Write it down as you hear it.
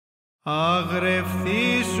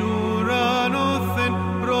Αγρευθείς ουρανόθεν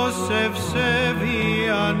προσεύσε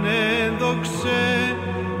βίαν ένδοξε,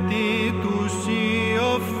 τι τους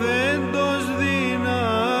ιοφθέντος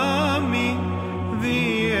δυνάμει,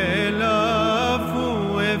 διελάβου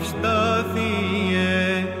ευστάθιε,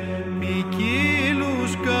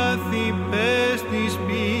 ποικίλους καθυπέστης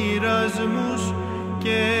πειρασμούς,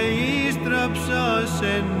 και ίστραψας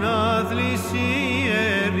εν άθλης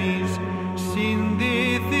ιερής,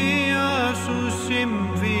 συντήθεια σου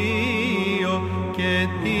συμβίω και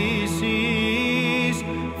της ιης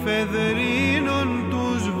φεδρίνων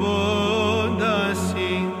τους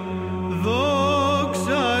βόντασι.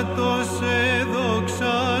 Δόξα το σε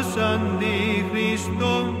δόξας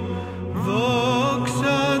αντιχριστό,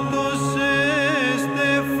 δόξα το σε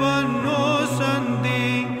στεφανός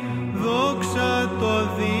αντί, δόξα το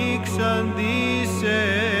δείξαντις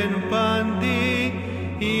εν παντή,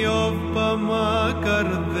 Ιωβ παμάκαρ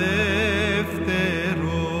δεύτερο.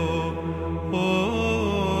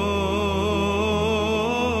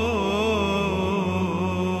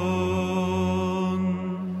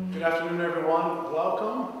 Good afternoon, everyone.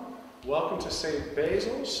 Welcome to St.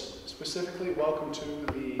 Basil's. Specifically, welcome to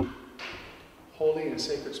the holy and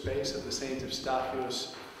sacred space of the Saint Efstathios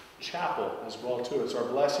Chapel as well too. It's our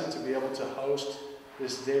blessing to be able to host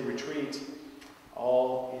this day retreat,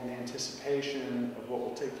 all in anticipation of what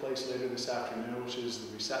will take place later this afternoon, which is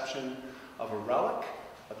the reception of a relic,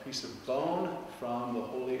 a piece of bone from the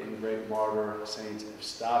Holy and Great Martyr, Saint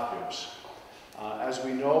Efstathios. As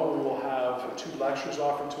we know, we will have two lectures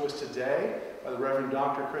offered to us today by the Reverend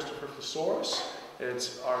Father Christopher Flesoras. It's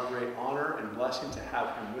our great honor and blessing to have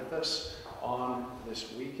him with us on this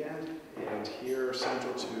weekend and here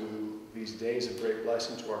central to these days of great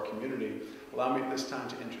blessing to our community. Allow me at this time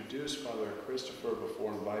to introduce Father Christopher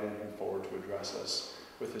before inviting him forward to address us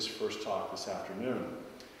with his first talk this afternoon.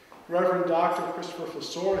 Reverend Dr. Christopher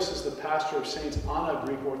Flesoras is the pastor of St. Anna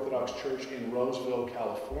Greek Orthodox Church in Roseville,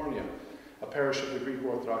 California, a parish of the Greek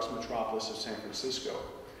Orthodox metropolis of San Francisco.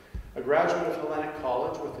 A graduate of Hellenic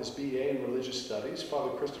College with his BA in Religious Studies,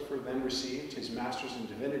 Father Christopher then received his Master's in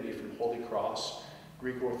Divinity from Holy Cross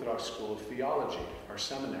Greek Orthodox School of Theology, our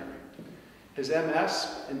seminary. His MS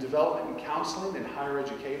in Development and Counseling in Higher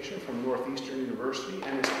Education from Northeastern University,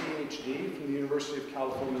 and his PhD from the University of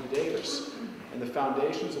California, Davis, in the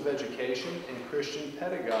Foundations of Education and Christian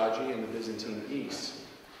Pedagogy in the Byzantine East.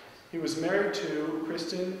 He was married to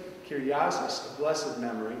Kristin Kyriazis of blessed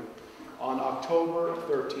memory on October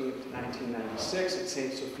 13, 1996 at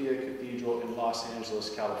St. Sophia Cathedral in Los Angeles,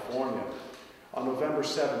 California. On November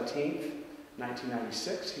 17th,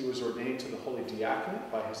 1996, he was ordained to the Holy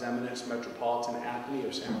Diaconate by His Eminence Metropolitan Anthony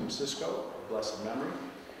of San Francisco, of blessed memory,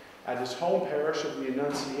 at his home parish of the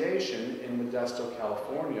Annunciation in Modesto,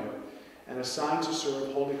 California, and assigned to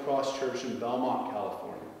serve Holy Cross Church in Belmont,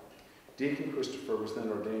 California. Deacon Christopher was then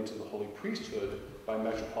ordained to the Holy Priesthood by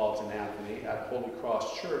Metropolitan Anthony at Holy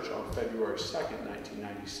Cross Church on February 2nd,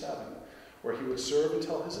 1997, where he would serve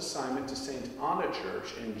until his assignment to St. Anna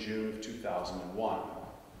Church in June of 2001.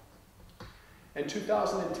 In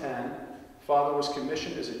 2010, Father was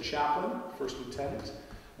commissioned as a chaplain, first lieutenant,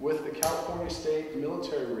 with the California State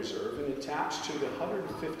Military Reserve and attached to the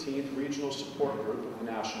 115th Regional Support Group of the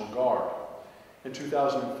National Guard. In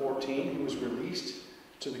 2014, he was released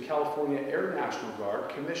to the California Air National Guard,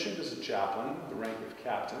 commissioned as a chaplain, the rank of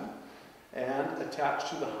captain, and attached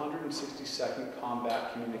to the 162nd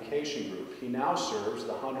Combat Communication Group. He now serves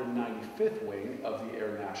the 195th Wing of the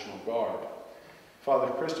Air National Guard.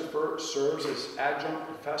 Father Christopher serves as adjunct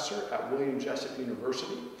professor at William Jessup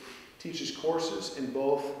University, teaches courses in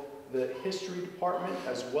both the history department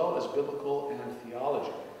as well as biblical and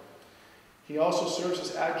theology. He also serves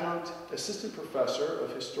as adjunct assistant professor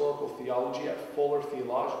of historical theology at Fuller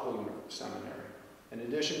Theological Seminary. In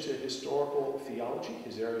addition to historical theology,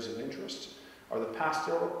 his areas of interest are the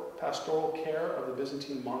pastoral care of the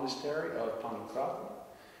Byzantine monastery of Panokrata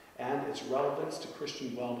and its relevance to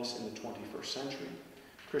Christian wellness in the 21st century,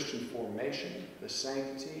 Christian formation, the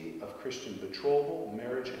sanctity of Christian betrothal,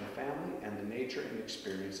 marriage and family, and the nature and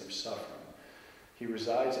experience of suffering. He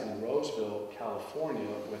resides in Roseville,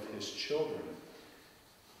 California with his children.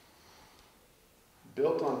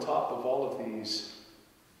 Built on top of all of these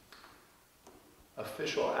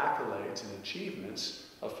official accolades and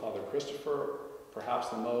achievements of Father Christopher, perhaps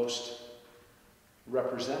the most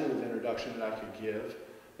representative introduction that I could give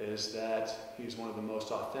is that he's one of the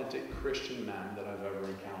most authentic Christian men that I've ever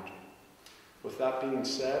encountered. With that being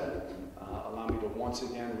said, allow me to once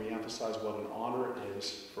again reemphasize what an honor it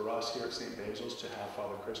is for us here at St. Basil's to have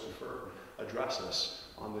Father Christopher address us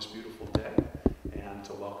on this beautiful day and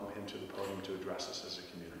to welcome him to the podium to address us as a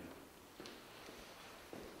community.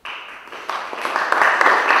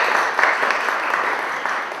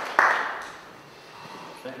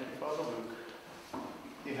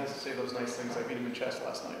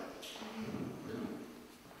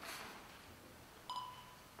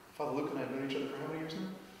 Father Luke and I have known each other for how many years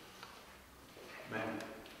now? Man.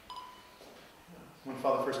 When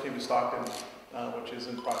Father first came to Stockton, which is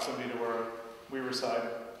in proximity to where we reside,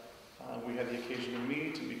 we had the occasion to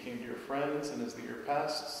meet and became dear friends, and as the years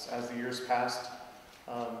passed,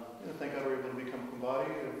 thank God we were able to become kumbari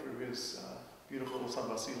through his beautiful little son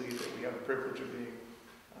Vasily that we have the privilege of being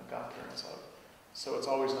godparents of. So it's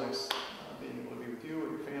always nice being able to be with you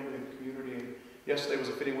and your family and community. And yesterday was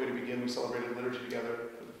a fitting way to begin. We celebrated liturgy together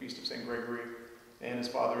for the Feast of St. Gregory, and his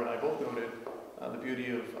father and I both noted the beauty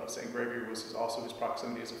of St. Gregory was also his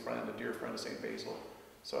proximity as a friend, a dear friend of St. Basil.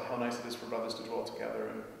 So how nice it is for brothers to dwell together,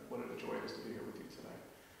 and what a joy it is to be here with you tonight.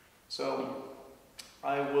 So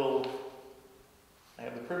I have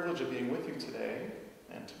the privilege of being with you today,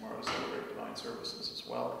 and tomorrow to celebrate divine services as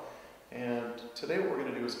well. And today what we're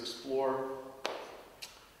going to do is explore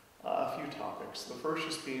a few topics. The first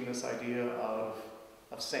just being this idea of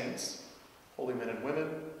saints, holy men and women,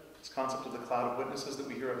 this concept of the cloud of witnesses that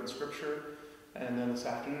we hear of in Scripture. And then this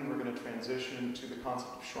afternoon we're going to transition to the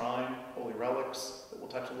concept of shrine, holy relics, that we'll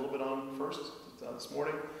touch a little bit on first this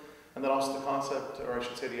morning. And then also the concept, or I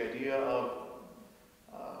should say the idea of,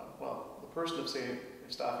 the person of Saint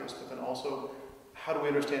Efstathios, but then also how do we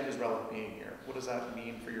understand his relic being here? What does that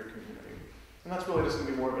mean for your community? And that's really just going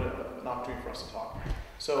to be more of an opportunity for us to talk.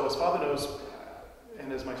 So as Father knows,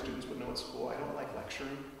 and as my students would know at school, I don't like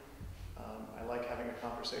lecturing. I like having a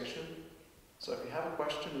conversation. So if you have a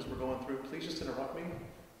question as we're going through, please just interrupt me.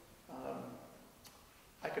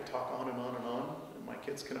 I could talk on and on and on, and my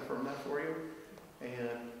kids can affirm that for you.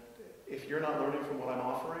 And if you're not learning from what I'm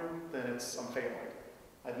offering, then I'm failing.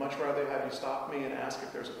 I'd much rather have you stop me and ask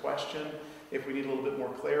if there's a question, if we need a little bit more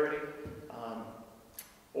clarity,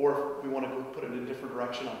 or if we want to go put it in a different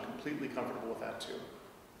direction. I'm completely comfortable with that too.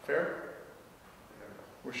 Fair?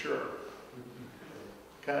 We're sure?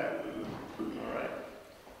 Okay. All right.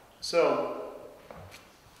 So,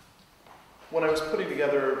 when I was putting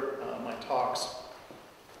together my talks,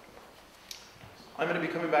 I'm going to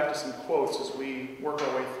be coming back to some quotes as we work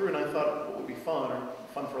our way through, and I thought what would be fun, or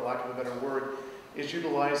fun for lack of a better word, is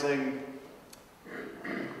utilizing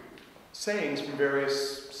sayings from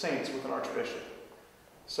various saints within our tradition.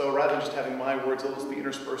 So rather than just having my words, it'll just be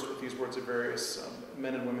interspersed with these words of various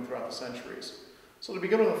men and women throughout the centuries. So to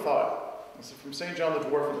begin with a thought, this is from St. John the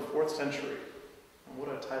Dwarf in the 4th century. And what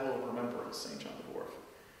a title of remembrance, St. John the Dwarf.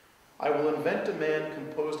 I will invent a man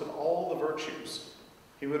composed of all the virtues.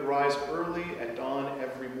 He would rise early at dawn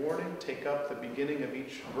every morning, take up the beginning of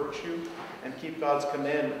each virtue, and keep God's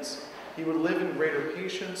commandments. He would live in greater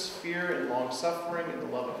patience, fear, and long-suffering in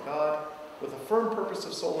the love of God, with a firm purpose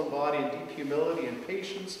of soul and body, and deep humility and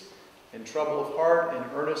patience, and trouble of heart, and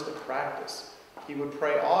earnest of practice. He would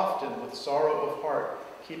pray often with sorrow of heart,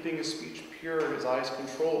 keeping his speech pure and his eyes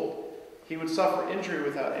controlled. He would suffer injury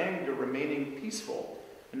without anger, remaining peaceful,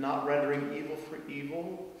 and not rendering evil for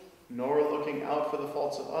evil, nor looking out for the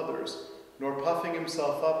faults of others, nor puffing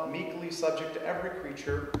himself up, meekly subject to every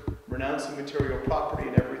creature, renouncing material property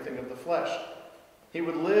and everything of the flesh. He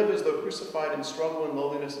would live as though crucified in struggle and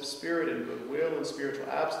lowliness of spirit, and goodwill and spiritual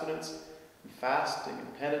abstinence, and fasting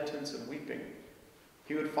and penitence and weeping.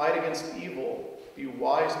 He would fight against evil, be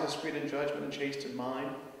wise and discreet in judgment and chaste in mind.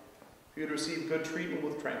 He would receive good treatment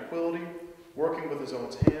with tranquility, working with his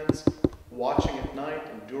own hands, watching at night,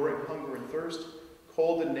 enduring hunger and thirst,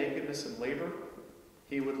 cold and nakedness and labor.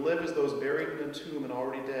 He would live as those buried in a tomb and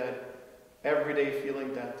already dead, every day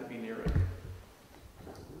feeling death to be nearing.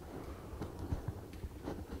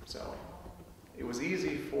 So, it was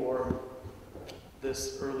easy for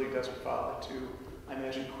this early desert father to, I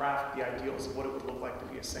imagine, craft the ideals of what it would look like to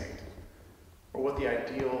be a saint, or what the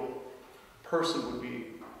ideal person would be.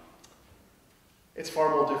 It's far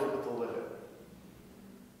more difficult to live it.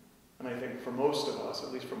 And I think for most of us,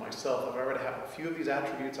 at least for myself, if I were to have a few of these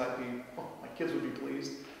attributes, my kids would be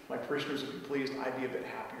pleased, my parishioners would be pleased, I'd be a bit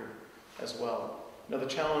happier as well. Now the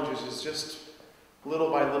challenge is just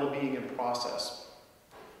little by little being in process.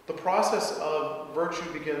 The process of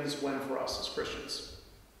virtue begins when for us as Christians?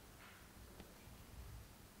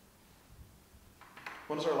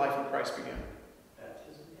 When does our life in Christ begin?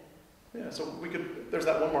 Baptism. Yeah, so there's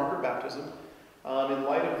that one marker, baptism. In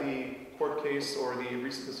light of the court case or the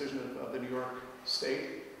recent decision of the New York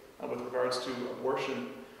State with regards to abortion,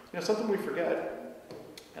 something we forget,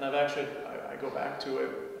 and I go back to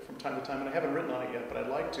it from time to time, and I haven't written on it yet, but I'd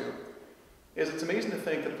like to, is it's amazing to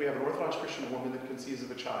think that if we have an Orthodox Christian woman that conceives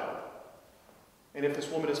of a child, and if this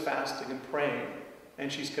woman is fasting and praying,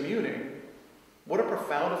 and she's communing, what a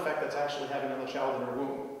profound effect that's actually having on the child in her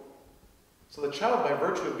womb. So the child, by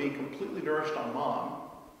virtue of being completely nourished on mom,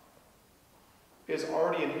 is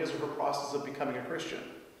already in his or her process of becoming a Christian.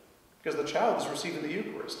 Because the child is receiving the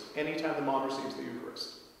Eucharist anytime the mom receives the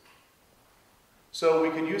Eucharist. So we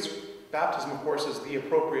can use baptism, of course, as the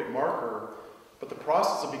appropriate marker, but the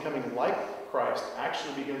process of becoming like Christ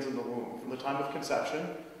actually begins in the womb, from the time of conception,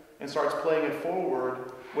 and starts playing it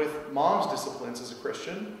forward with mom's disciplines as a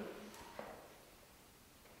Christian.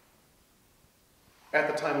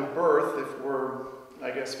 At the time of birth, if we're,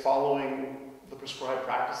 following the prescribed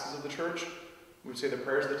practices of the church, we would say the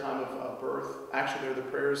prayers at the time of birth. Actually, they're the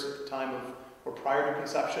prayers at the time of, or prior to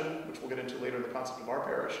conception, which we'll get into later in the concept of our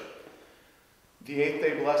parish. The 8th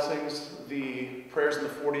day blessings, the prayers on the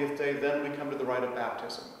 40th day, then we come to the rite of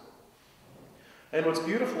baptism. And what's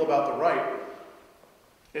beautiful about the rite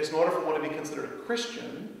is in order for one to be considered a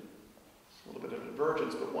Christian, a little bit of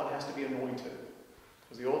divergence, but one has to be anointed.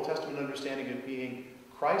 Because the Old Testament understanding of being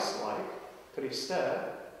Christ-like, Christe,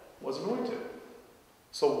 was anointed.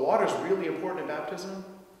 So water's really important in baptism.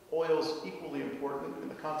 Oil's equally important,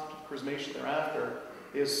 and the concept of chrismation thereafter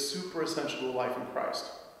is super essential to life in Christ.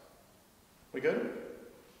 We good?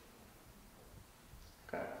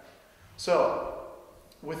 Okay. So,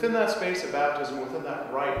 within that space of baptism, within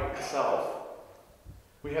that rite itself,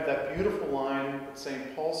 we have that beautiful line that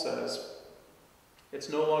St. Paul says, "It's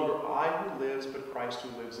no longer I who lives, but Christ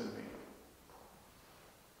who lives in me."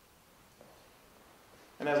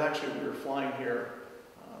 And as actually we were flying here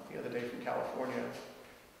the other day from California,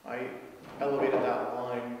 I elevated that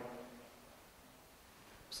line. I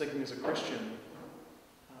was thinking as a Christian,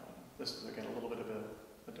 this is again a little bit of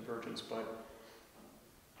a divergence,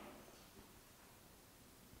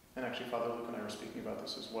 and actually Father Luke and I were speaking about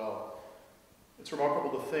this as well. It's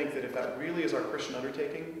remarkable to think that if that really is our Christian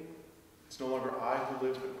undertaking, it's no longer I who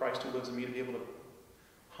lives, but Christ who lives in me, to be able to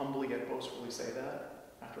humbly yet boastfully say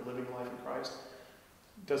that after living life in Christ.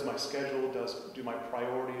 Does my schedule, do my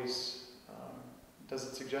priorities, does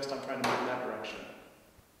it suggest I'm trying to move in that direction?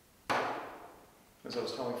 As I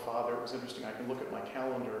was telling Father, it was interesting, I can look at my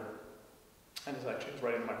calendar, and as I was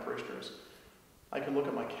writing to my parishioners, I can look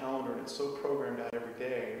at my calendar and it's so programmed out every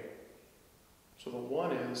day. So the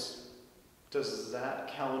one is, does that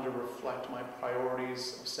calendar reflect my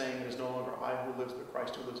priorities of saying it is no longer I who lives, but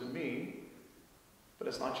Christ who lives in me? But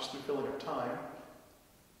it's not just through filling up time.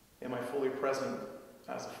 Am I fully present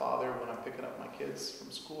as a father when I'm picking up my kids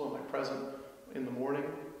from school? Am I present in the morning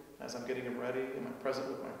as I'm getting them ready? Am I present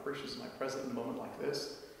with my parishioners? Am I present in a moment like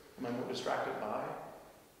this? Am I more distracted by?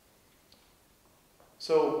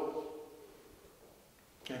 So,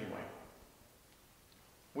 anyway,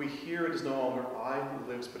 we hear it is no longer I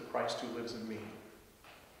who lives, but Christ who lives in me.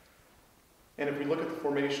 And if we look at the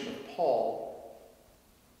formation of Paul,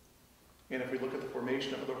 and if we look at the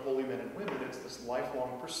formation of other holy men and women, it's this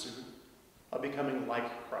lifelong pursuit of becoming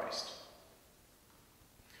like Christ.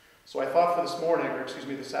 So I thought for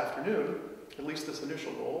this afternoon, at least this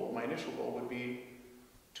initial goal, my initial goal would be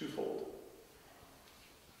twofold.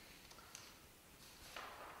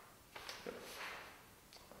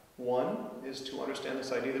 One is to understand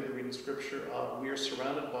this idea that we read in Scripture of we are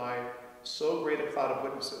surrounded by so great a cloud of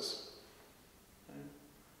witnesses. Okay?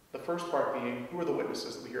 The first part being, who are the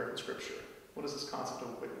witnesses that we hear in Scripture? What is this concept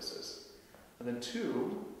of witnesses? And then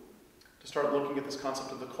two, to start looking at this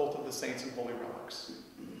concept of the cult of the saints and holy relics.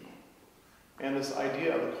 And this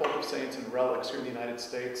idea of the cult of saints and relics here in the United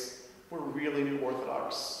States, we're really new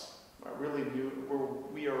Orthodox. We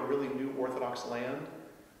are a really new Orthodox land.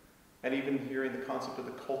 And even hearing the concept of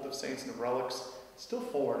the cult of saints and relics, it's still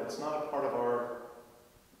foreign. It's not a part of our,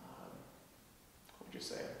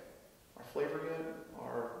 our flavor yet,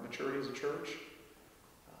 our maturity as a church,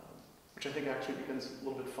 which I think actually becomes a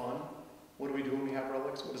little bit fun. What do we do when we have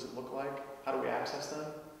relics? What does it look like? How do we access them?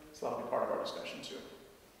 So that'll be part of our discussion too.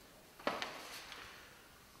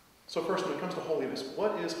 So first, when it comes to holiness,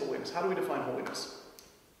 what is holiness? How do we define holiness?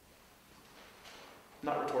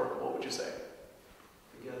 Not rhetorical, what would you say?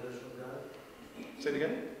 Together with God. Say it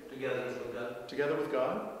again? Together with God. Together with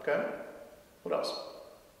God, okay. What else?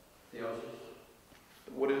 Theosis.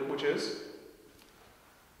 Which is?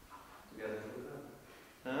 Together with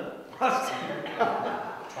God. Huh?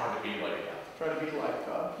 Trying to be like God. Trying to be like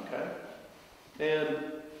God, okay.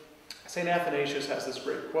 And Saint Athanasius has this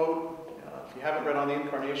great quote. If you haven't read On the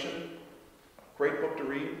Incarnation, great book to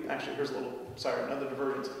read. Actually, here's another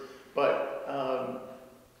divergence. But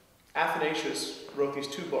Athanasius wrote these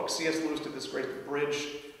two books. C.S. Lewis did this great bridge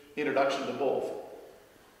introduction to both.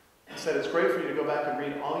 He said it's great for you to go back and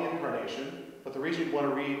read On the Incarnation, but the reason you want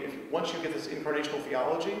to read, once you get this incarnational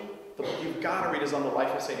theology, the book you've got to read is on the life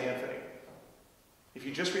of St. Anthony. If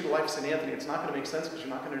you just read the life of St. Anthony, it's not going to make sense because you're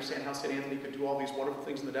not going to understand how St. Anthony could do all these wonderful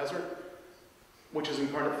things in the desert, which is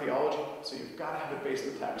incarnate theology. So you've got to have it based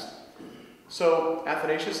in the text. So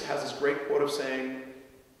Athanasius has this great quote of saying,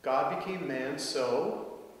 God became man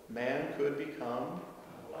so man could become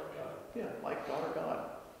Like God. yeah, like God or God.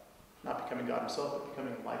 Not becoming God himself, but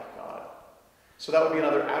becoming like God. So that would be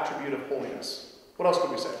another attribute of holiness. What else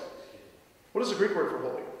could we say? What is the Greek word for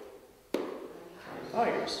holy?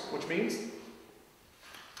 Hagios, which means?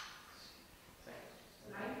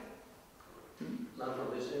 Not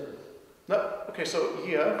from this earth. No. Okay, so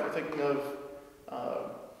yeah, if we're thinking of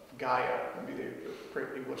Gaia, would be the great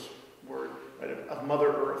English word, right, of Mother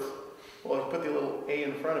Earth. Well, if you put the little A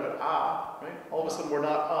in front of it, right? All of a sudden we're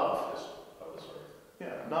not of. Of this earth.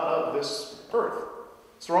 Yeah, not of this earth.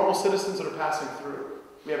 So we're almost citizens that are passing through.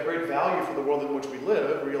 We have great value for the world in which we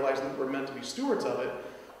live, realizing that we're meant to be stewards of it,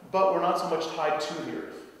 but we're not so much tied to the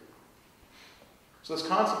earth. So this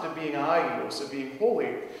concept of being agios, of being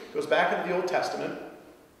holy, goes back into the Old Testament,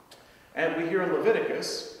 and we hear in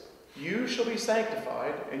Leviticus, you shall be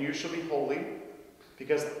sanctified, and you shall be holy,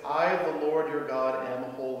 because I, the Lord your God, am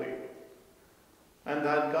holy. And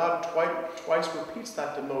then God twice repeats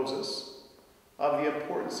that to Moses, of the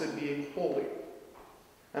importance of being holy.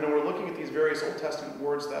 And when we're looking at these various Old Testament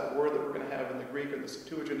words, that word that we're going to have in the Greek or the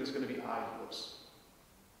Septuagint is going to be agios.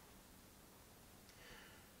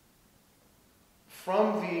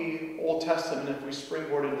 From the Old Testament, if we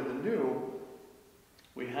springboard into the New,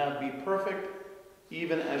 we have be perfect,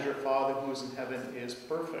 even as your Father who is in heaven is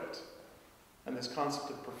perfect. And this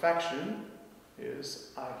concept of perfection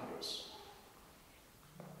is agios.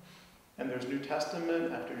 And there's New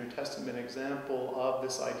Testament after New Testament example of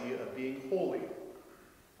this idea of being holy.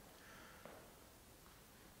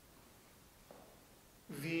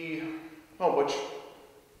 Which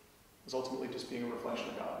is ultimately just being a reflection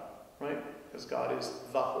of God, right? Because God is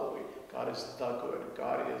the holy, God is the good,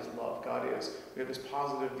 God is love, we have these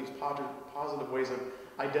positive ways of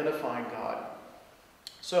identifying God.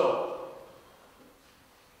 So,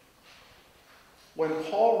 when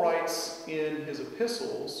Paul writes in his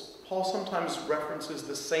epistles, Paul sometimes references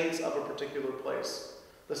the saints of a particular place.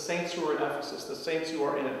 The saints who are in Ephesus, the saints who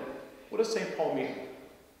are in it. What does St. Paul mean?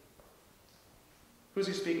 Who's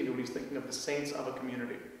he speaking to when he's thinking of the saints of a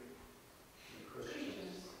community?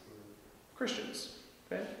 Christians.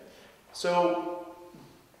 Okay? So,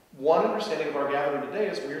 one understanding of our gathering today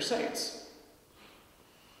is we are saints,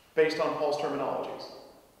 based on Paul's terminologies.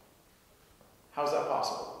 How is that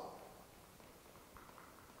possible?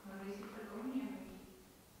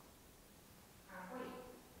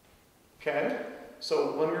 Okay,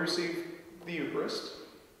 so when we receive the Eucharist,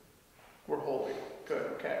 we're holy. Good,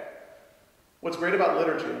 okay. What's great about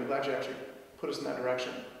liturgy, and I'm glad you actually put us in that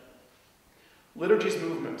direction. Liturgy's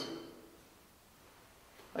movement.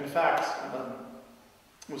 In fact,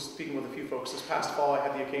 I was speaking with a few folks this past fall. I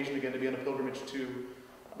had the occasion again to be on a pilgrimage to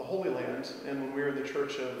the Holy Land, and when we were in the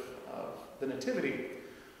Church of the Nativity,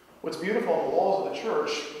 what's beautiful on the walls of the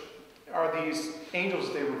church are these angels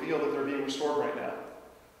that they reveal that they're being restored right now.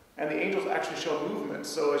 And the angels actually show movement.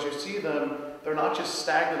 So as you see them, they're not just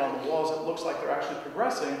stagnant on the walls. It looks like they're actually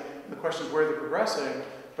progressing. And the question is where they're progressing,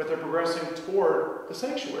 but they're progressing toward the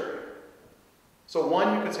sanctuary. So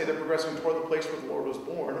one, you could say they're progressing toward the place where the Lord was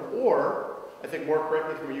born, or, I think more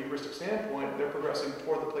correctly from a Eucharistic standpoint, they're progressing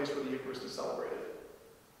toward the place where the Eucharist is celebrated.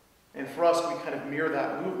 And for us, we kind of mirror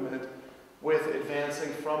that movement with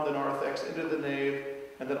advancing from the narthex into the nave,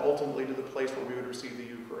 and then ultimately to the place where we would receive the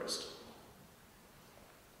Eucharist.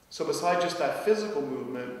 So besides just that physical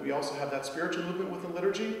movement, we also have that spiritual movement within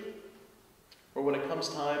liturgy, where when it comes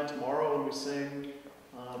time tomorrow when we sing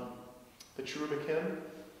the cherubic hymn,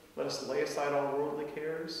 let us lay aside all worldly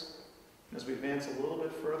cares. And as we advance a little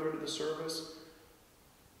bit further into the service,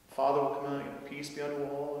 Father will come out, and peace be unto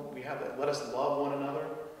all, and we have that, let us love one another.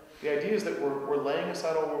 The idea is that we're laying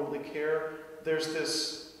aside all worldly care. There's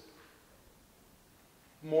this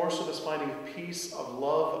more so this finding of peace, of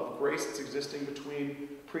love, of grace that's existing between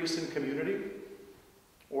priest and community,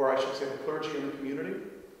 or I should say the clergy and the community,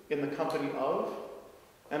 in the company of.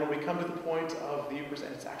 And when we come to the point of the Eucharist,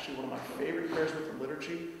 and it's actually one of my favorite prayers within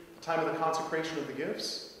liturgy, the time of the consecration of the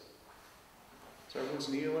gifts. So everyone's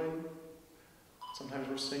kneeling. Sometimes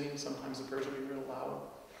we're singing, sometimes the prayers are being read aloud.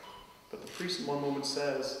 But the priest in one moment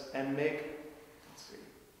says, and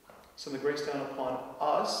send the grace down upon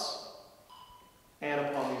us and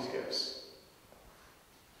upon these gifts.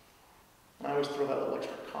 And I always throw that little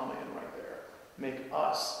extra comma in right there. Make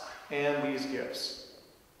us and these gifts.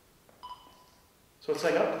 So it's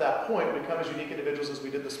saying up to that point, we come as unique individuals as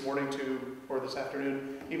we did this morning or this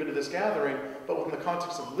afternoon, even to this gathering, but within the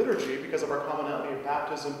context of liturgy, because of our commonality of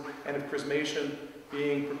baptism and of chrismation,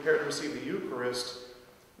 being prepared to receive the Eucharist,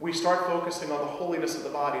 we start focusing on the holiness of the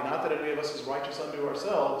body. Not that any of us is righteous unto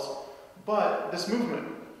ourselves, But this movement,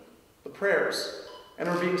 the prayers, and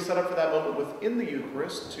are being set up for that moment within the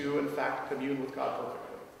Eucharist to, in fact, commune with God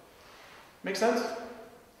perfectly. Make sense?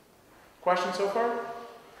 Questions so far?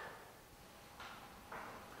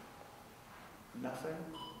 Nothing?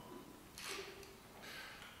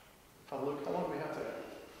 Luke, how long do we have today?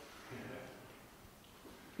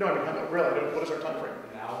 No, I mean, really, what is our time frame?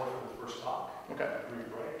 An hour for the first talk. Okay. A brief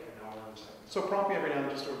break, an hour for the second. So prompt me every now and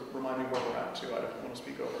then just to remind me where we're at, too. I don't want to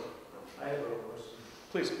speak over. I have a question.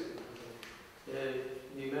 Please.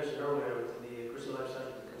 You mentioned earlier the Christian life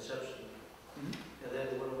starts with the conception. Mm-hmm. And then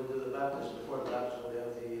when we do the baptism, before the baptism, we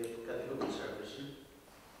have the catechumen service.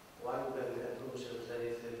 Why would we have the catechumen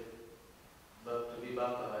service but to be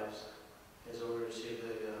baptized as we receive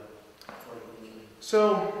the Holy Communion?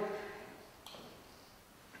 So,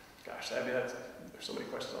 gosh, I mean, there's so many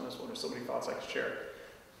questions on this one. There's so many thoughts I could share.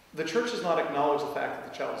 The church does not acknowledge the fact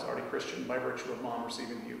that the child is already Christian by virtue of mom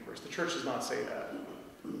receiving the Eucharist. The church does not say that.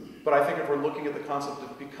 But I think if we're looking at the concept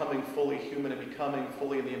of becoming fully human and becoming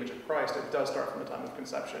fully in the image of Christ, it does start from the time of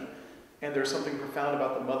conception. And there's something profound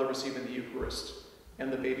about the mother receiving the Eucharist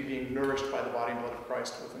and the baby being nourished by the body and blood of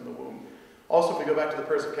Christ within the womb. Also, if we go back to the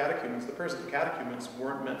prayers of catechumens, the prayers of the catechumens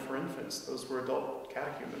weren't meant for infants. Those were adult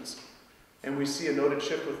catechumens. And we see a noted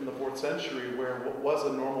shift within the 4th century where what was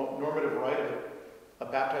a normative rite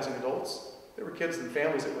of baptizing adults, there were kids and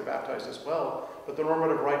families that were baptized as well, but the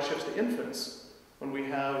normative rite shifts to infants when we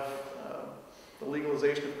have the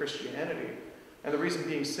legalization of Christianity. And the reason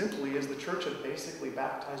being simply is the church had basically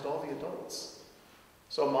baptized all the adults.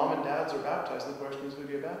 So mom and dads are baptized, and the question is, who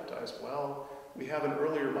do you baptize? Well, we have an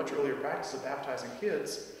much earlier practice of baptizing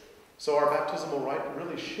kids, so our baptismal rite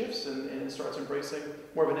really shifts and starts embracing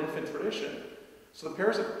more of an infant tradition. So the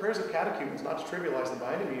prayers of catechumens, not to trivialize them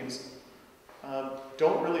by any means,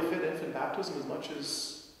 don't really fit infant baptism as much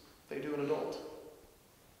as they do an adult,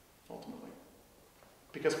 ultimately.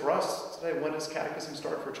 Because for us today, when does catechism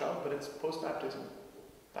start for a child? But it's post-baptism.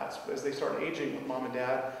 That's as they start aging with mom and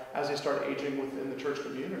dad, as they start aging within the church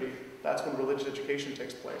community, that's when religious education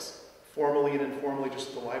takes place. Formally and informally,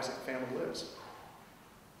 just the lives that the family lives.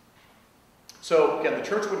 So again, the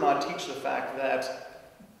church would not teach the fact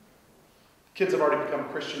that kids have already become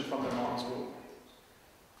Christian from their mom's womb.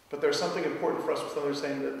 But there's something important for us with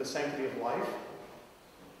understanding that the sanctity of life,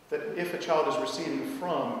 that if a child is receiving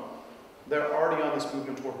from, they're already on this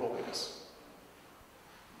movement toward holiness.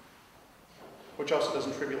 Which also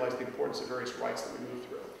doesn't trivialize the importance of various rites that we move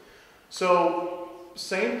through. So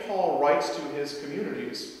St. Paul writes to his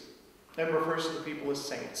communities and refers to the people as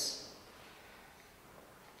saints.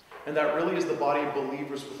 And that really is the body of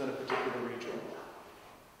believers within a particular region.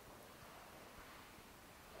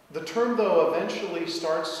 The term, though, eventually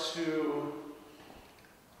starts to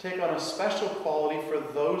take on a special quality for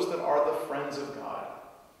those that are the friends of God.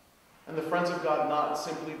 And the friends of God not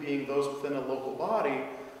simply being those within a local body,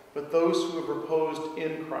 but those who have reposed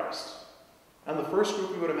in Christ. And the first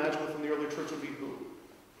group we would imagine within the early church would be who?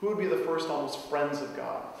 Who would be the first almost friends of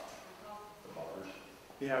God?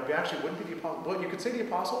 Yeah, it actually wouldn't be the apostles. Well, you could say the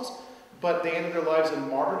apostles, but they ended their lives in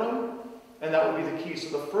martyrdom, and that would be the key.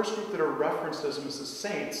 So the first group that are referenced as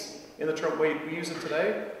saints, in the term way we use it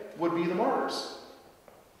today, would be the martyrs.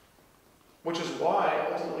 Which is why,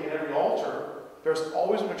 ultimately, at every altar, there's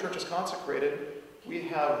always, when a church is consecrated, we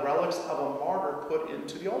have relics of a martyr put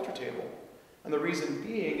into the altar table. And the reason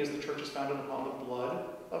being is the church is founded upon the blood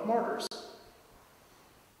of martyrs.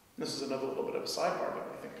 This is another little bit of a sidebar, but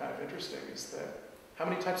I think kind of interesting, is that how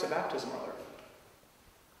many types of baptism are there?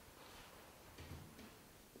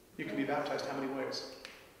 You can be baptized how many ways?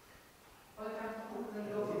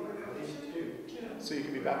 So you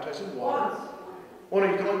can be baptized in water. Well,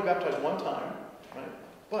 no, you can only be baptized one time, right?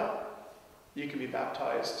 But you can be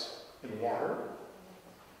baptized in water.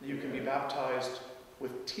 You can be baptized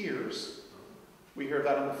with tears. We hear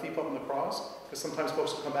that on the thief up on the cross, because sometimes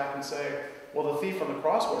folks will come back and say, well, the thief on the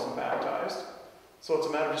cross wasn't baptized, so it's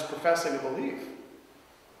a matter of just professing a belief.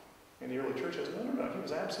 And the early church says, no, he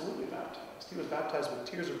was absolutely baptized. He was baptized with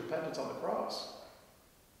tears of repentance on the cross.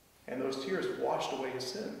 And those tears washed away his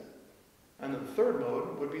sin. And then the third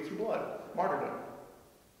mode would be through blood, martyrdom.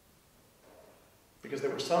 Because there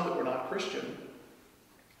were some that were not Christian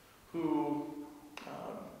who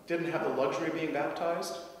didn't have the luxury of being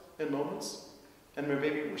baptized in moments, and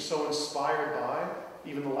maybe were so inspired by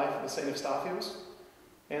even the life of the Saint Efstathios,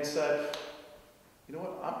 and said, you know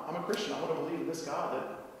what, I'm a Christian. I want to believe in this God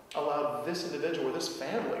that allowed this individual or this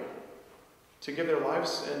family to give their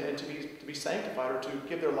lives and to be sanctified, or to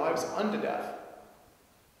give their lives unto death.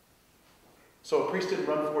 So a priest didn't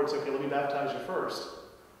run forward and say, okay, let me baptize you first.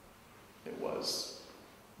 It was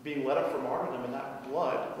being led up for martyrdom, and that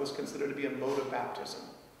blood was considered to be a mode of baptism.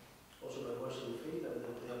 Also by washing the feet, and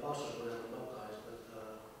the apostles were never baptized, but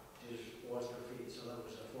Jesus washed their feet, so that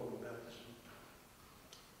was a form of baptism.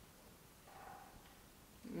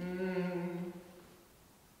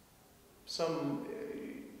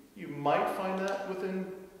 You might find that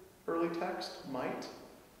within early text, might.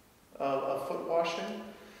 Foot washing,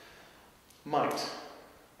 might.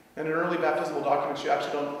 And in early baptismal documents, you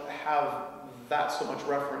actually don't have that so much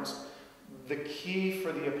reference. The key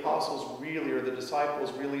for the apostles really, or the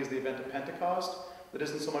disciples really, is the event of Pentecost. That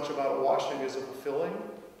isn't so much about washing as a fulfilling.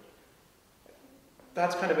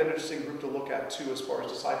 That's kind of an interesting group to look at too, as far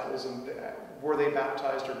as disciples and were they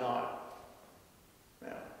baptized or not.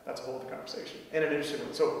 Yeah, that's a whole other conversation. And an interesting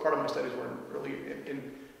one. So part of my studies were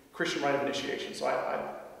in Christian rite of initiation, so I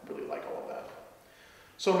really like all of that.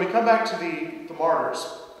 So when we come back to the martyrs,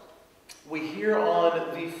 we hear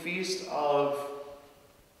on the feast of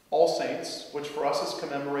All Saints, which for us is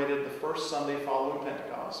commemorated the first Sunday following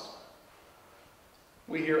Pentecost.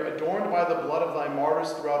 We hear, adorned by the blood of thy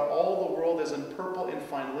martyrs throughout all the world as in purple and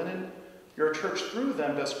fine linen, your church through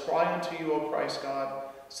them does cry unto you, O Christ God,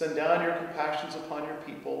 send down your compassions upon your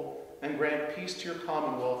people, and grant peace to your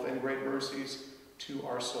commonwealth and great mercies to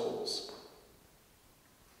our souls.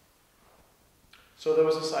 So there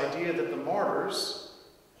was this idea that the martyrs,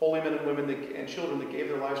 holy men and women and children that gave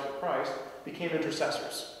their lives for Christ, became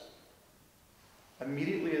intercessors.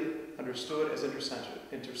 Immediately understood as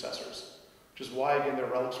intercessors, which is why, again, their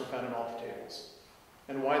relics were found in altar tables.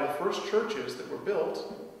 And why the first churches that were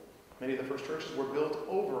built, many of the first churches were built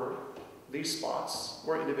over these spots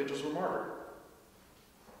where individuals were martyred.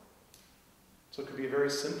 So it could be a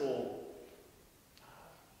very simple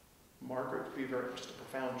marker, it could be just a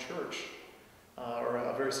profound church, or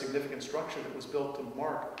a very significant structure that was built to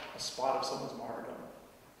mark a spot of someone's martyrdom.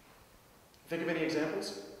 Think of any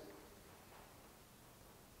examples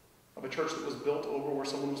of a church that was built over where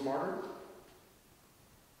someone was martyred?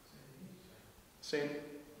 Saint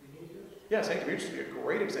Demetrius would be a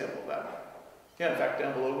great example of that. Yeah, in fact,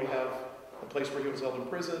 down below we have the place where he was held in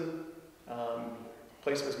prison,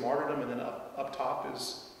 place of his martyrdom, and then up top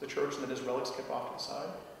is the church, and then his relics kept off to the side.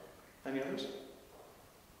 Any others?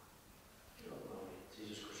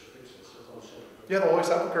 Yeah, the Holy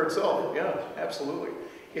Sepulchre itself. Yeah, absolutely.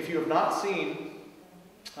 If you have not seen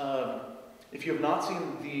the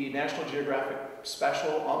National Geographic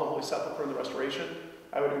special on the Holy Sepulchre and the Restoration,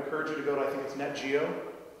 I would encourage you to go to, I think it's Net Geo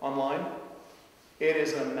online. It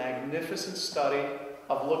is a magnificent study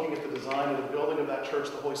of looking at the design of the building of that church,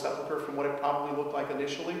 the Holy Sepulchre, from what it probably looked like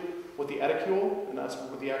initially with the edicule, and that's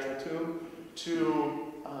with the actual tomb, to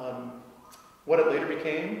what it later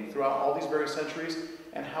became throughout all these various centuries,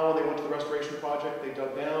 and how when they went to the restoration project, they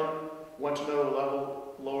dug down, went to another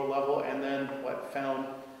lower level, and then found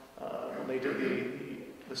when they did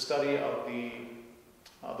the study of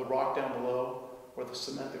the rock down below, or the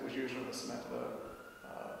cement that was used, or the cement of the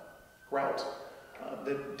grout,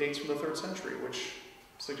 that dates from the 3rd century, which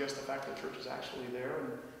suggests the fact that the church is actually there,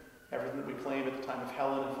 and everything that we claim at the time of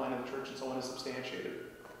Helen and finding the church and so on is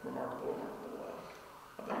substantiated. Remarkable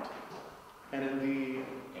event. And in the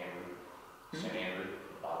St. Andrew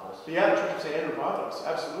Pathos. Yeah, the Church of St. Andrew Pathos,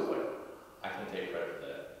 absolutely. I can take credit for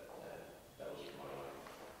that. That was my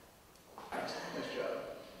life. Nice job.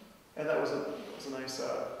 And that was a nice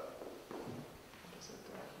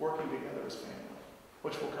working together as family,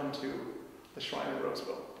 which will come to the shrine in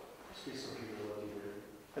Roseville. Speak some humility here.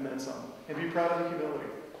 And then some. And be proud of the humility.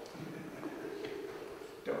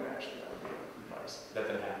 Don't actually, that would be advice. That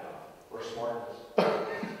didn't happen. We're smart.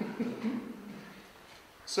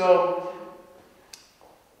 So,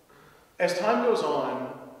 as time goes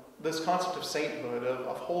on, this concept of sainthood,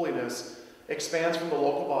 of holiness, expands from the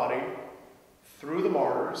local body through the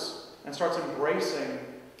martyrs and starts embracing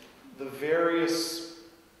the various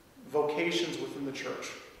vocations within the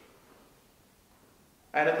church.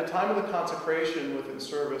 And at the time of the consecration within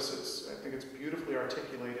service, I think it's beautifully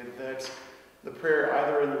articulated that the prayer,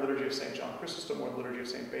 either in the liturgy of St. John Chrysostom or the liturgy of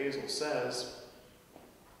St. Basil, says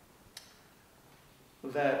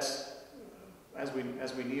that as we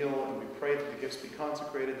kneel and we pray that the gifts be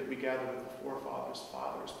consecrated, that we gather with the forefathers,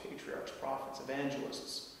 fathers, patriarchs, prophets,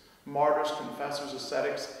 evangelists, martyrs, confessors,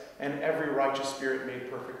 ascetics, and every righteous spirit made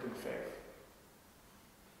perfect in faith.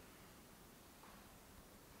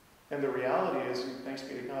 And the reality is, thanks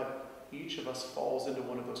be to God, each of us falls into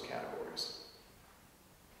one of those categories.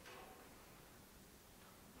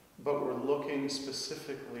 But we're looking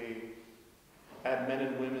specifically at men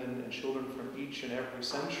and women and children from each and every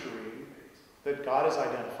century that God has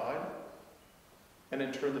identified, and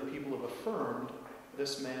in turn the people have affirmed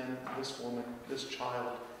this man, this woman, this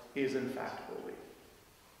child is in fact holy.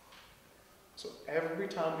 So every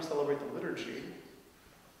time we celebrate the liturgy,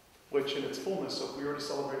 which in its fullness, so if we were to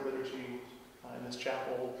celebrate liturgy in this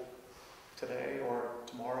chapel today or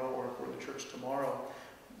tomorrow, or if we're in the church tomorrow,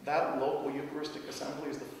 that local Eucharistic assembly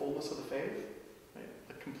is the fullness of the faith, right?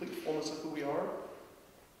 The complete fullness of who we are.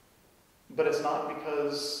 But it's not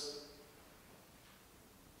because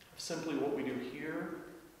of simply what we do here.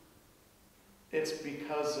 It's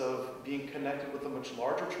because of being connected with a much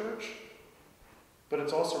larger church. But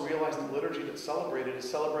it's also realizing the liturgy that's celebrated is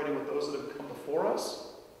celebrating with those that have come before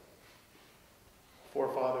us,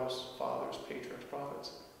 forefathers, fathers, patriarchs,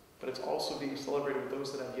 prophets. But it's also being celebrated with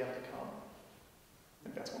those that have yet to come. I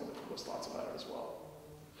think that's one of the coolest thoughts about it as well.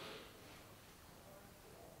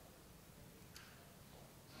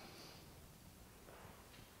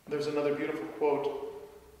 There's another beautiful quote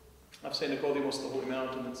of St. Nicodemus the Holy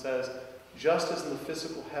Mountain that says, "Just as in the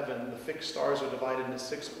physical heaven the fixed stars are divided into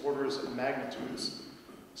 6 orders and magnitudes,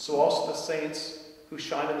 so also the saints who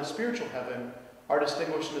shine in the spiritual heaven are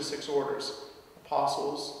distinguished into 6 orders: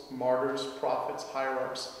 apostles, martyrs, prophets,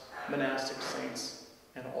 hierarchs, monastic saints,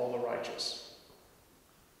 and all the righteous."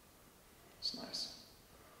 It's nice.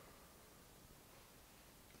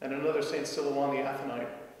 And another St. Silouan the Athonite,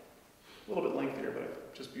 a little bit lengthier,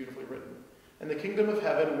 but just beautifully written. "In the kingdom of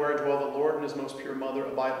heaven, where dwell the Lord and his most pure mother,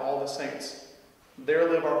 abide all the saints. There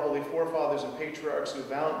live our holy forefathers and patriarchs who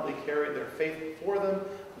valiantly carried their faith before them.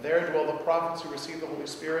 There dwell the prophets who received the Holy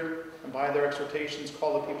Spirit, and by their exhortations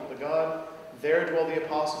call the people to God. There dwell the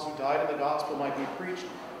apostles who died in the gospel might be preached.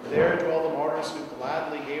 There dwell the martyrs who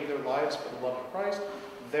gladly gave their lives for the love of Christ.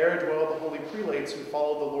 There dwell the holy prelates who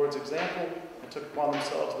followed the Lord's example and took upon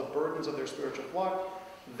themselves the burdens of their spiritual flock.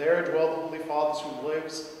 There dwell the holy fathers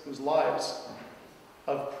whose lives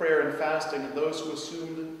of prayer and fasting, and those who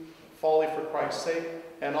assumed folly for Christ's sake,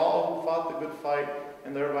 and all who fought the good fight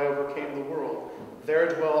and thereby overcame the world. There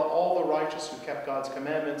dwell all the righteous who kept God's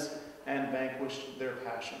commandments and vanquished their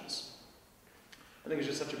passions." I think it's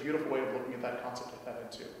just such a beautiful way of looking at that concept of heaven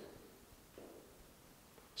too.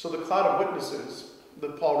 So the cloud of witnesses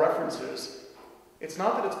that Paul references, it's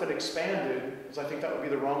not that it's been expanded, because I think that would be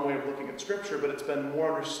the wrong way of looking at Scripture, but it's been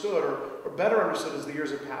more understood or better understood as the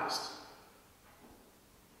years have passed.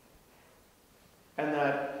 And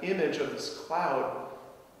that image of this cloud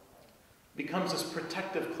becomes this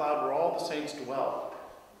protective cloud where all the saints dwell.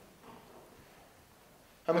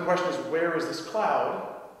 And the question is, where is this cloud?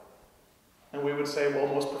 And we would say, well,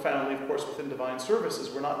 most profoundly, of course, within divine services.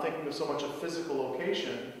 We're not thinking of so much a physical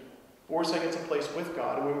location, but we're saying it's a place with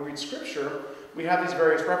God. And when we read Scripture, we have these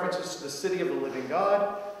various references to the city of the living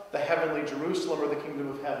God, the heavenly Jerusalem, or the kingdom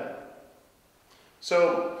of heaven.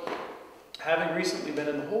 So, having recently been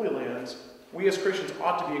in the Holy Land, we as Christians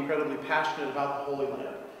ought to be incredibly passionate about the Holy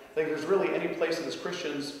Land. I think there's really any place that as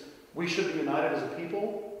Christians we should be united as a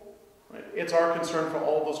people. Right? It's our concern for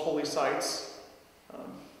all those holy sites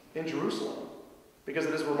in Jerusalem, because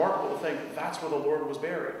it is remarkable to think that's where the Lord was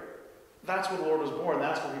buried. That's where the Lord was born.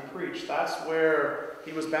 That's where he preached. That's where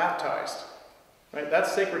he was baptized. Right?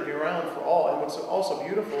 That's sacred ground for all. And what's also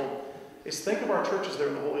beautiful is think of our churches there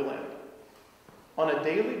in the Holy Land. On a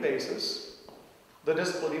daily basis, the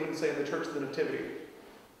discipline even say in the Church of the Nativity,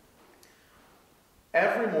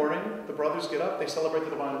 every morning the brothers get up, they celebrate the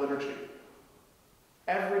Divine Liturgy.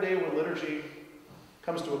 Every day when liturgy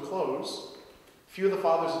comes to a close, few of the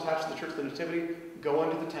fathers attached to the Church of the Nativity go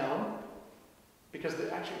into the town, because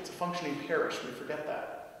actually it's a functioning parish. We forget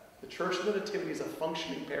that. The Church of the Nativity is a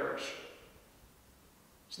functioning parish.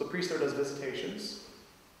 So the priest there does visitations.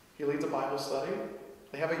 He leads a Bible study.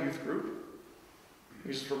 They have a youth group.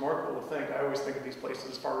 It's just remarkable to think. I always think of these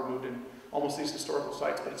places as far removed in almost these historical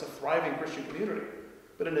sites, but it's a thriving Christian community.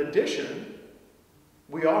 But in addition,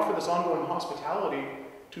 we offer this ongoing hospitality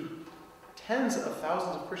to tens of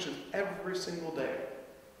thousands of Christians every single day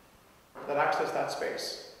that access that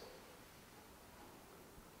space.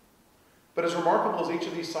 But as remarkable as each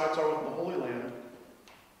of these sites are within the Holy Land,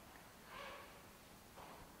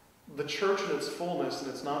 the church in its fullness, and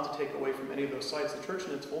it's not to take away from any of those sites, the church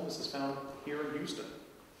in its fullness is found here in Houston.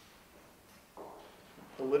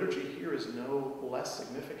 The liturgy here is no less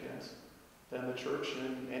significant than the church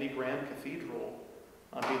in any grand cathedral,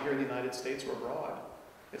 be it here in the United States or abroad.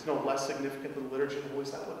 It's no less significant than the liturgy of the Holy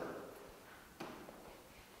Sepulchre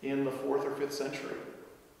in the 4th or 5th century,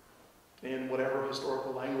 in whatever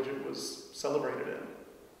historical language it was celebrated in.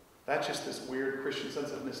 That's just this weird Christian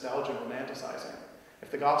sense of nostalgia and romanticizing. If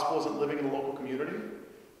the gospel isn't living in the local community,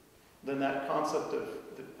 then that concept of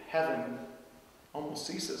heaven almost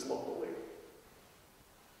ceases locally.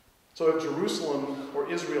 So if Jerusalem or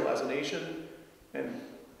Israel as a nation, and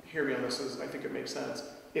hear me on this, I think it makes sense,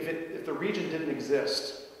 if the region didn't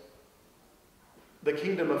exist, the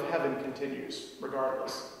kingdom of heaven continues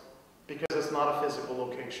regardless, because it's not a physical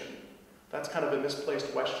location. That's kind of a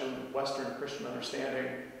misplaced Western Christian understanding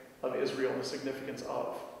of Israel and the significance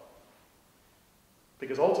of.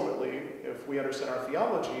 Because ultimately, if we understand our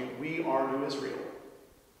theology, we are New Israel.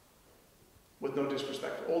 With no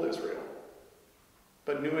disrespect to Old Israel.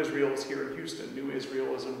 But New Israel is here in Houston. New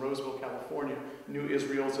Israel is in Roseville, California. New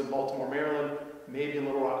Israel is in Baltimore, Maryland. Maybe in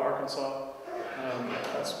Little Rock, Arkansas.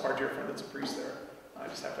 That's our dear friend that's a priest there. I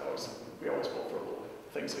just have to we always vote for little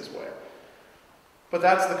things his way. But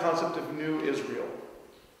that's the concept of New Israel.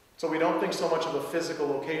 So we don't think so much of a physical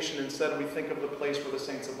location. Instead, we think of the place where the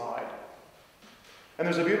saints abide. And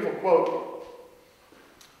there's a beautiful quote.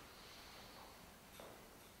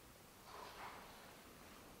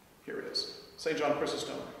 Here it is. St. John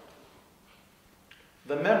Chrysostom.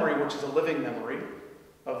 The memory, which is a living memory,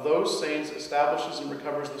 of those saints establishes and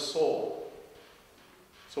recovers the soul.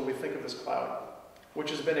 So we think of this cloud,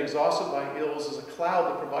 which has been exhausted by ills, as a cloud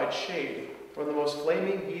that provides shade from the most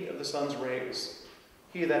flaming heat of the sun's rays.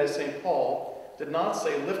 He, that is St. Paul, did not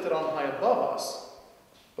say lifted on high above us,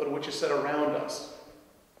 but which is set around us,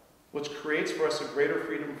 which creates for us a greater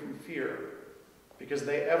freedom from fear, because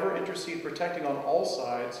they ever intercede, protecting on all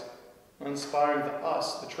sides, and inspiring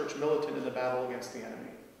us, the church militant, in the battle against the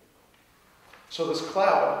enemy. So this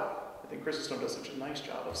cloud, I think Chrysostom does such a nice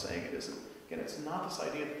job of saying it, isn't, again, it's not this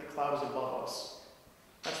idea that the cloud is above us.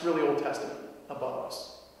 That's really Old Testament, above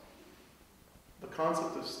us. The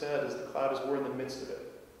concept instead is the cloud is we're in the midst of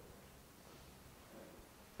it.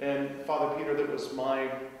 And Father Peter, that was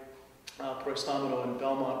my proestamino in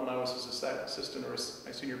Belmont when I was his assistant or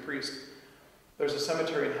my senior priest, there's a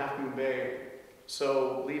cemetery in Half Moon Bay.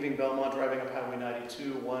 So leaving Belmont, driving up Highway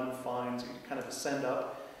 92, one finds, you kind of ascend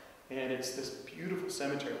up, and it's this beautiful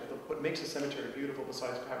cemetery. What makes a cemetery beautiful,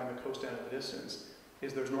 besides having the coast down in the distance,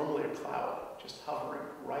 is there's normally a cloud just hovering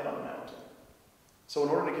right on the mountain. So in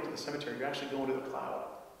order to get to the cemetery, you actually go into the cloud.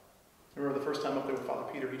 I remember the first time up there with Father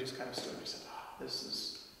Peter, he just kind of stood and he said,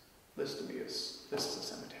 this to me is a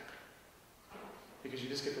cemetery. Because you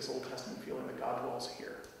just get this Old Testament feeling that God dwells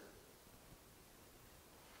here.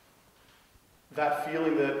 That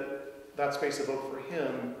feeling that space evoked for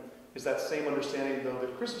him is that same understanding, though,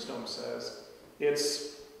 that Chrysostom says.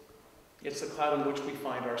 It's the cloud in which we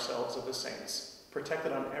find ourselves of the saints,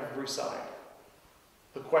 protected on every side.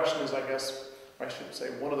 The question is, I guess, I should say,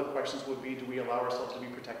 one of the questions would be, do we allow ourselves to be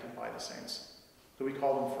protected by the saints? Do we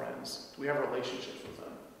call them friends? Do we have relationships with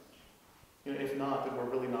them? If not, then we're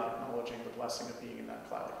really not acknowledging the blessing of being in that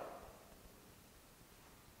cloud.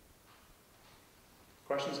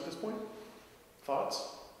 Questions at this point?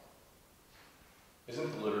 Thoughts?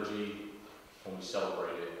 Isn't the liturgy, when we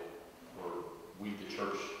celebrate it, or we, the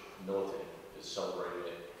church militant, is celebrating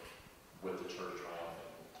it with the church triumphant?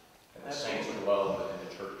 And the saints dwell within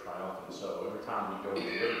the church triumphant. So every time we go to the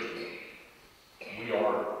liturgy, we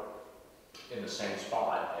are in the same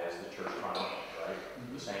spot as the church triumphant, right?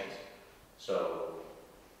 Mm-hmm. The saints. So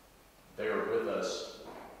they are with us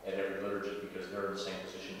at every liturgy because they're in the same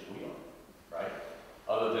position as we are, right?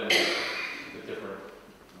 Other than the different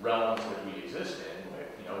realms that we exist in,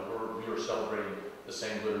 we are celebrating the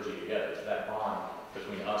same liturgy together. So that bond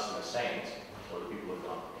between us and the saints, or the people who have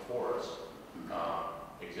gone before us,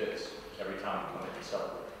 exists every time we come in and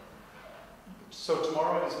celebrate. So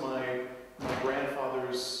tomorrow is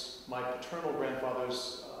my paternal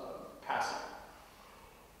grandfather's passing,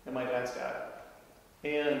 and my dad's dad.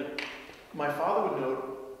 And my father would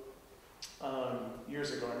note,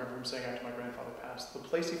 years ago, I remember him saying after my grandfather passed, the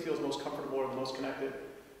place he feels most comfortable or the most connected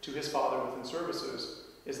to his father within services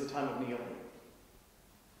is the time of kneeling.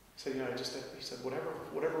 He said, he said,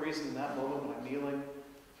 whatever reason in that moment when I'm kneeling,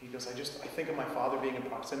 he goes, I think of my father being in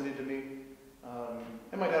proximity to me.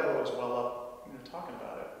 And my dad would always well up, talking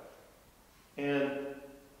about it. And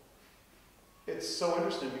it's so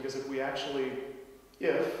interesting because if we actually,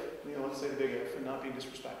 let's say the big if, and not being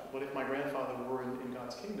disrespectful, but if my grandfather were in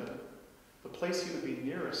God's kingdom, the place he would be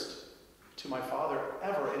nearest to my father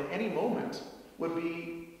ever, in any moment, would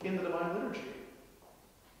be in the Divine Liturgy.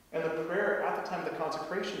 And the prayer at the time of the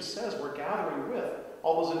consecration says we're gathering with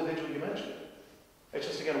all those individuals you mentioned. It's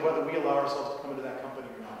just, again, whether we allow ourselves to come into that company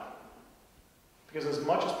or not. Because as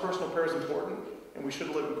much as personal prayer is important, and we should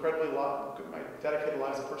live incredibly dedicated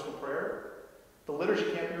lives of personal prayer, the liturgy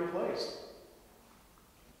can't be replaced.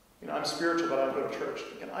 I'm spiritual, but I don't go to church.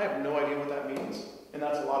 Again, I have no idea what that means, and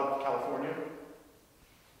that's a lot of California.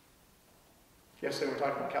 Yesterday we were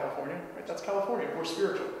talking about California, right? That's California. We're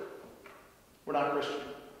spiritual. We're not Christian.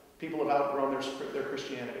 People have outgrown their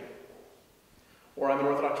Christianity. Or I'm an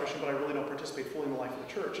Orthodox Christian, but I really don't participate fully in the life of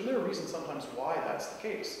the church. And there are reasons sometimes why that's the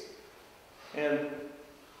case. And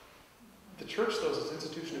the church, though, is an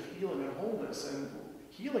institution of healing and wholeness, and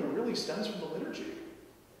healing really stems from the liturgy.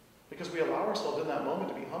 Because we allow ourselves in that moment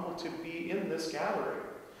to be humbled to be in this gathering.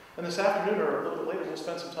 And this afternoon, or a little bit later, we'll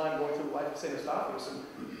spend some time going through the life of Saint Efstathios.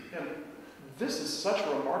 And this is such a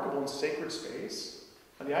remarkable and sacred space.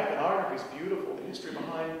 And the iconography is beautiful. The history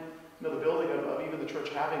behind the building of even the church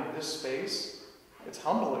having this space, it's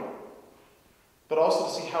humbling. But also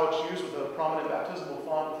to see how it's used with a prominent baptismal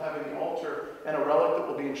font, with having the altar and a relic that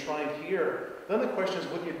will be enshrined here. Then the question is,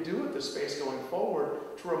 what do you do with this space going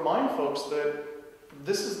forward to remind folks that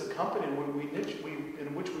this is the company in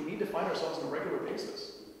which we need to find ourselves on a regular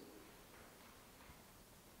basis?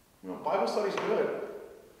 Bible study is good.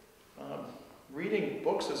 Reading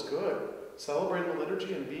books is good. Celebrating the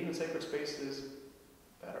liturgy and being in sacred space is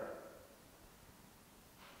better.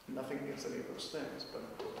 Nothing against any of those things, but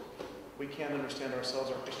we can't understand ourselves,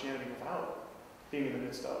 our Christianity, without being in the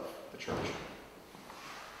midst of the church.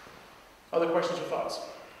 Other questions or thoughts?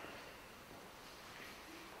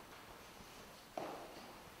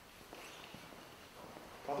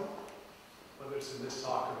 Father? Whether it's in this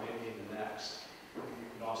talk or maybe in the next, you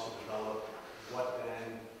can also develop what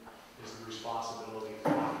then is the responsibility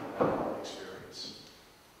after that whole experience.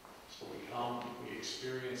 So we come, we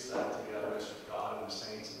experience that together as God and the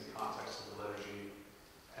saints in the context of the liturgy,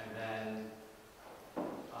 and then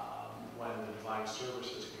when the divine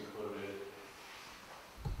service is concluded,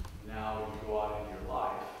 now you go out into your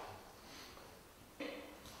life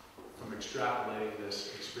from extrapolating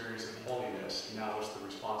this experience of holiness. Now it's the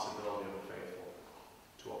responsibility of the faithful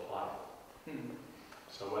to apply it.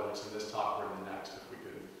 So whether it's in this talk or in the next, if we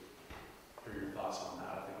could hear your thoughts on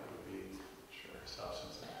that, I think it would be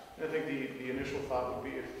substantive. I think the initial thought would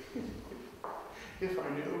be, if I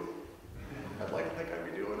knew, I'd like to think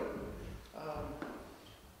I'd be doing it.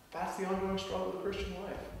 That's the ongoing struggle of the Christian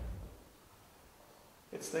life.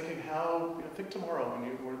 It's thinking how, think tomorrow when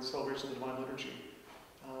we're in the celebration of the Divine Liturgy.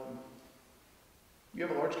 You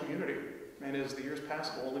have a large community, and as the years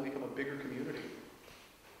pass, it will only become a bigger community.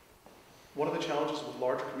 One of the challenges with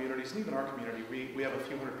larger communities, and even our community, we have a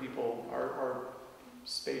few hundred people. Our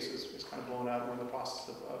space is kind of blown out. We're in the process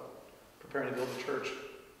of preparing to build a church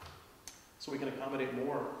so we can accommodate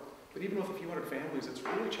more. But even with a few hundred families, it's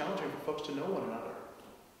really challenging for folks to know one another.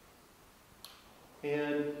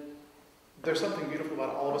 And there's something beautiful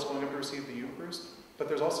about all of us going up to receive the Eucharist, but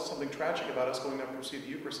there's also something tragic about us going up to receive the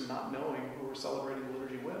Eucharist and not knowing who we're celebrating the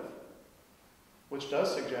liturgy with, which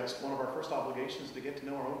does suggest one of our first obligations is to get to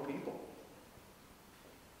know our own people.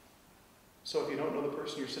 So if you don't know the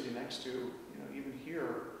person you're sitting next to, even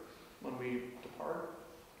here, when we depart,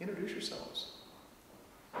 introduce yourselves.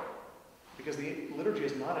 Because the liturgy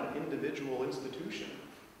is not an individual institution.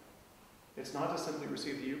 It's not to simply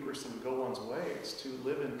receive the Eucharist and go one's way. It's to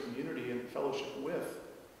live in community and fellowship with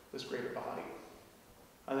this greater body.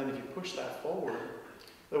 And then if you push that forward,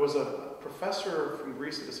 there was a professor from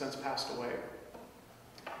Greece that has since passed away,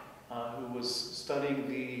 who was studied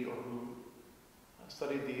the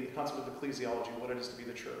concept of ecclesiology, what it is to be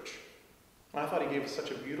the church. And I thought he gave us such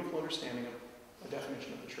a beautiful understanding of a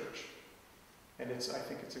definition of the church. And I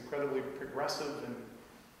think it's incredibly progressive and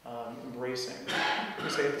embracing. We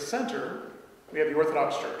say at the center, we have the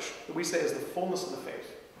Orthodox Church, that we say is the fullness of the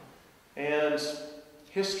faith. And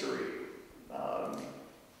history,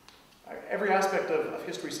 every aspect of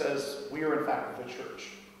history says we are in fact the church.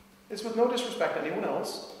 It's with no disrespect to anyone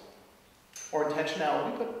else, or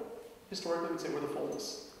intentionality, but historically we'd say we're the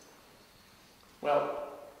fullness. Well,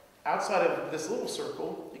 outside of this little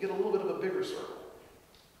circle, you get a little bit of a bigger circle.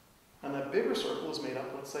 And that bigger circle is made up,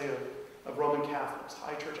 let's say, of Roman Catholics,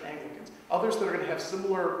 High Church Anglicans, others that are going to have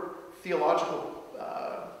similar theological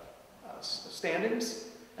standings,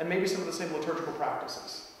 and maybe some of the same liturgical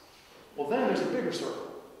practices. Well, then there's a bigger circle.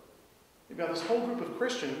 You've got this whole group of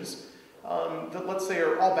Christians that, let's say,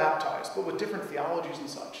 are all baptized, but with different theologies and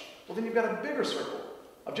such. Well, then you've got a bigger circle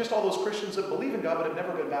of just all those Christians that believe in God but have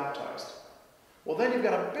never been baptized. Well, then you've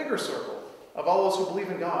got a bigger circle of all those who believe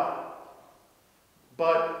in God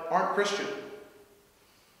but aren't Christian.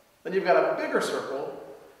 Then you've got a bigger circle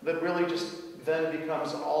that really just then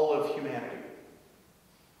becomes all of humanity.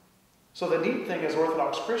 So the neat thing as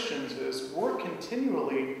Orthodox Christians is we're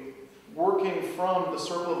continually working from the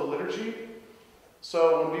circle of the liturgy.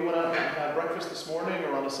 So when we went out and had breakfast this morning,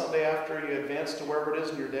 or on a Sunday after you advance to wherever it is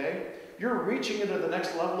in your day, you're reaching into the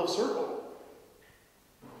next level of circle.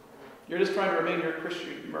 You're just trying to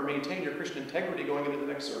maintain your Christian integrity going into the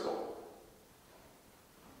next circle.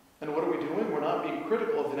 And what are we doing? We're not being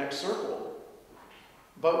critical of the next circle,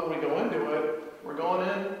 But when we go into it, we're going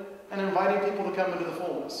in and inviting people to come into the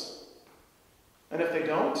fullness. And if they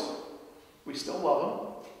don't, we still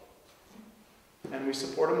love them. And we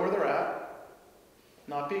support them where they're at,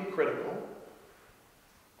 not being critical,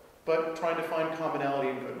 but trying to find commonality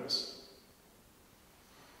and goodness.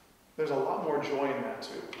 There's a lot more joy in that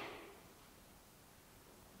too.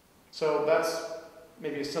 So that's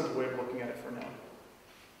maybe a simple way of looking at it for now.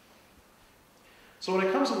 So when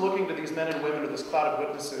it comes to looking to these men and women, to this cloud of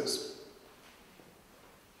witnesses,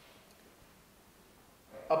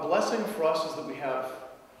 a blessing for us is that we have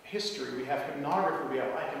history, we have hymnography, we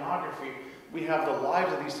have iconography, we have the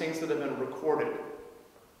lives of these saints that have been recorded.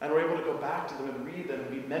 And we're able to go back to them and read them and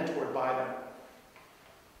be mentored by them.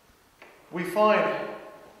 We find,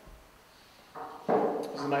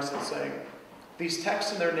 this is a nice little saying, these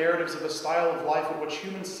texts and their narratives of a style of life in which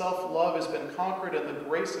human self-love has been conquered and the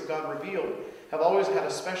grace of God revealed have always had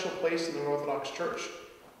a special place in the Orthodox Church.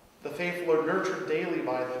 The faithful are nurtured daily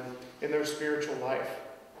by them in their spiritual life.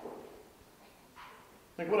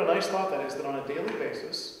 Like, what a nice thought that is, that on a daily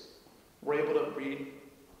basis, we're able to read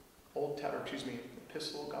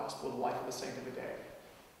epistle, gospel, the life of the saint of the day.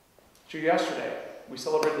 So yesterday, we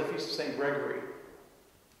celebrated the feast of St. Gregory.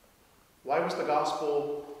 Why was the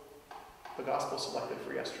gospel selected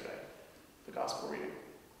for yesterday? The gospel reading.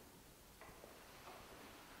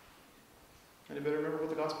 Anybody remember what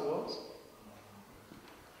the gospel was?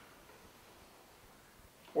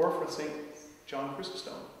 Or for St. John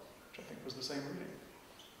Chrysostom, which I think was the same reading.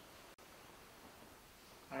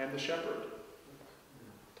 I am the shepherd.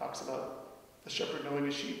 Talks about the shepherd knowing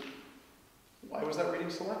his sheep. Why was that reading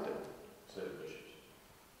selected? So the bishops.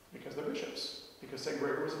 Because they're bishops. Because St.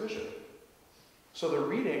 Gregory was a bishop. So the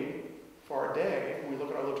reading for our day, when we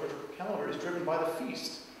look at our liturgical calendar, is driven by the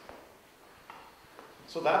feast.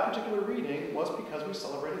 So that particular reading was because we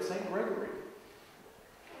celebrated St. Gregory.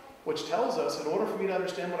 Which tells us, in order for me to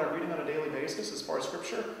understand what I'm reading on a daily basis as far as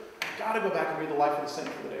Scripture, I've got to go back and read the life of the saint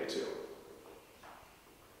for the day too.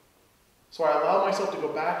 So I allow myself to go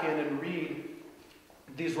back in and read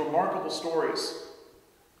these remarkable stories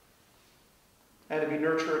and to be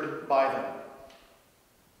nurtured by them.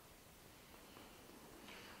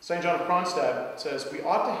 St. John of Kronstadt says, "We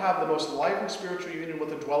ought to have the most lively spiritual union with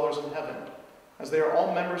the dwellers in heaven, as they are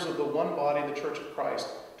all members of the one body, the Church of Christ,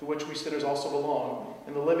 to which we sinners also belong,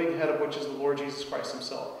 and the living head of which is the Lord Jesus Christ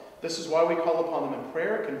himself. This is why we call upon them in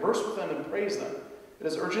prayer, converse with them, and praise them. It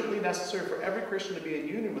is urgently necessary for every Christian to be in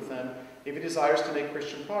union with them if he desires to make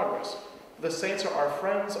Christian progress. For the saints are our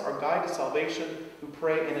friends, our guide to salvation, who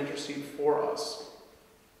pray and intercede for us."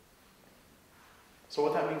 So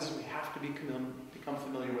what that means is we have to become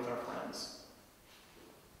familiar with our friends.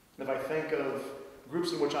 And if I think of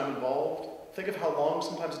groups in which I'm involved, think of how long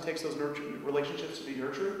sometimes it takes those relationships to be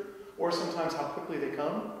nurtured, or sometimes how quickly they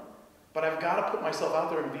come. But I've got to put myself out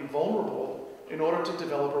there and be vulnerable in order to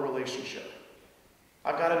develop a relationship.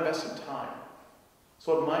 I've got to invest in time.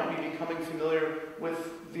 So it might be becoming familiar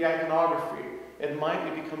with the iconography. It might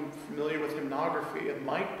be becoming familiar with hymnography. It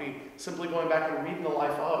might be simply going back and reading the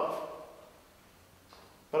life of.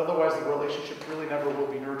 But otherwise, the relationship really never will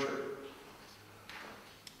be nurtured.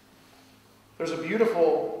 There's a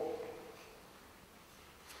beautiful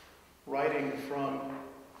writing from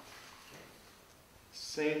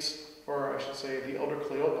the elder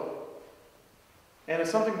Cleopa. And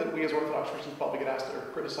it's something that we as Orthodox Christians probably get asked or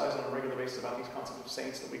criticized on a regular basis about these concepts of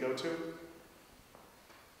saints that we go to.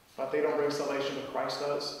 But they don't bring salvation, but Christ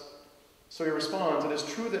does. So he responds, "It is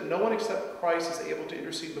true that no one except Christ is able to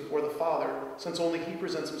intercede before the Father, since only he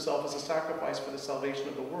presents himself as a sacrifice for the salvation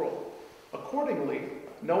of the world. Accordingly,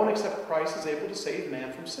 no one except Christ is able to save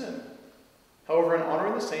man from sin. However, in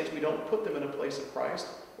honoring the saints, we don't put them in a place of Christ,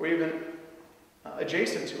 or even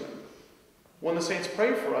adjacent to him. When the saints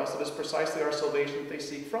pray for us, it is precisely our salvation that they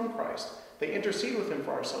seek from Christ. They intercede with him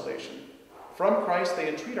for our salvation. From Christ, they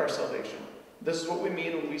entreat our salvation. This is what we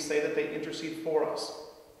mean when we say that they intercede for us.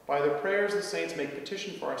 By their prayers, the saints make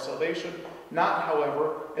petition for our salvation, not,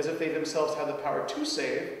 however, as if they themselves have the power to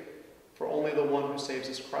save, for only the one who saves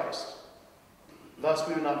is Christ. Thus,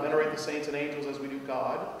 we do not venerate the saints and angels as we do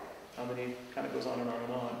God." And then he kind of goes on and on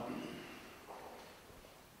and on.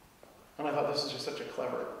 And I thought this is just such a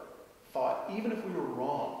clever thought. Even if we were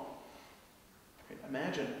wrong,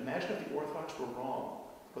 imagine if the Orthodox were wrong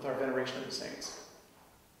with our veneration of the saints,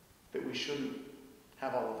 that we shouldn't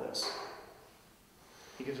have all of this.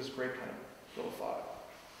 He gives us great kind of little thought.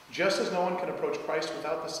 "Just as no one can approach Christ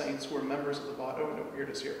without the saints who are members of the body." Oh, no, here it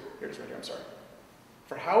is right here, I'm sorry.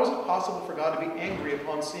 "For how is it possible for God to be angry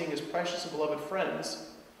upon seeing his precious and beloved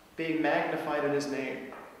friends being magnified in his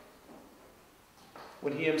name?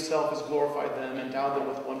 when he himself has glorified them, endowed them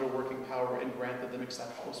with wonder-working power, and granted them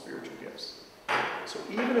exceptional spiritual gifts. So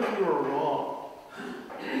even if we were wrong,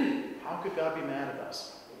 how could God be mad at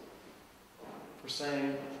us for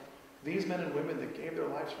saying, these men and women that gave their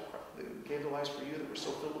lives for you, that were so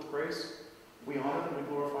filled with grace, we honor them, we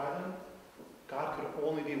glorify them? God could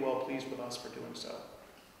only be well pleased with us for doing so.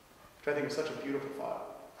 Which I think is such a beautiful thought.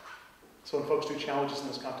 So when folks do challenges in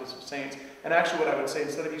this contest of saints, and actually what I would say,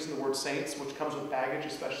 instead of using the word saints, which comes with baggage,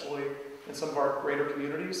 especially in some of our greater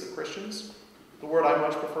communities of Christians, the word I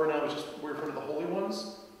much prefer now is just, we refer to the holy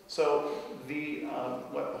ones. So the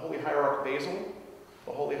Holy Hierarch Basil,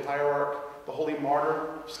 the Holy Hierarch, the Holy Martyr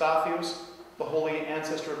Efstathios, the Holy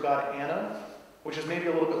Ancestor of God Anna, which is maybe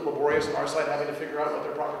a little bit laborious on our side having to figure out what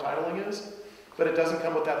their proper titling is, but it doesn't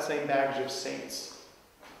come with that same baggage of saints.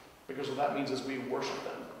 Because what that means is we worship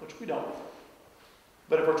them, which we don't.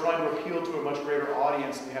 But if we're trying to appeal to a much greater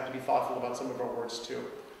audience, we have to be thoughtful about some of our words too.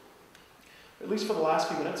 At least for the last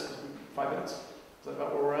few minutes, 5 minutes, is that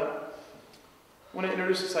about where we're at? I want to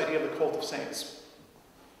introduce this idea of the cult of saints.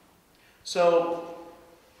 So,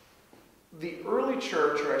 the early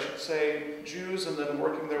church, or I should say Jews and then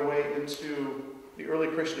working their way into the early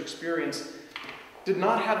Christian experience, did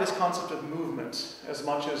not have this concept of movement as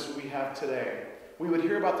much as we have today. We would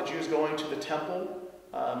hear about the Jews going to the temple,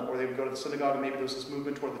 or they would go to the synagogue, and maybe there was this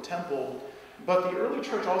movement toward the temple. But the early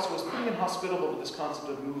church also was pretty inhospitable to this concept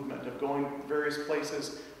of movement, of going to various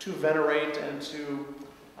places to venerate and to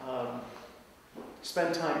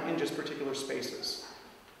spend time in just particular spaces.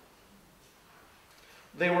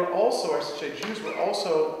 They were also, I should say, Jews were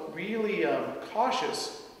also really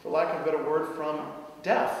cautious, for lack of a better word, from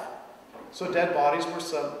death. So dead bodies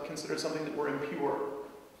were considered something that were impure.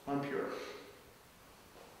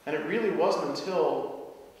 And it really wasn't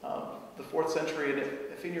until the 4th century, and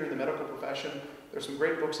if you're in the medical profession, there's some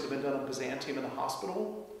great books that have been done on Byzantium in the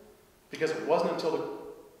hospital, because it wasn't until the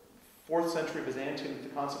 4th century Byzantium that the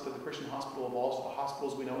concept of the Christian hospital evolves, or the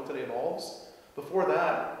hospital as we know it today evolves. Before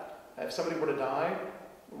that, if somebody were to die,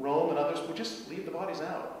 Rome and others would just leave the bodies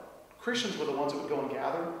out. Christians were the ones that would go and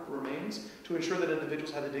gather the remains to ensure that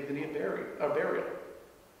individuals had the dignity of burial.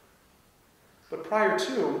 But prior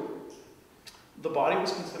to, the body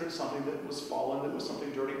was considered something that was fallen, that was something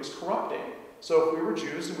dirty, it was corrupting. So if we were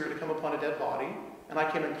Jews and we were to come upon a dead body, and I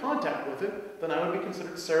came in contact with it, then I would be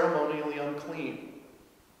considered ceremonially unclean.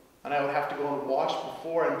 And I would have to go and wash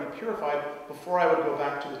before and be purified before I would go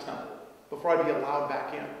back to the temple, before I'd be allowed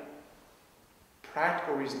back in.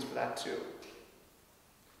 Practical reasons for that too.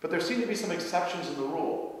 But there seem to be some exceptions in the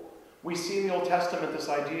rule. We see in the Old Testament this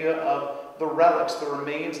idea of the relics, the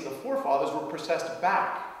remains of the forefathers were processed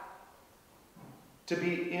back to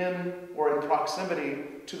be in or in proximity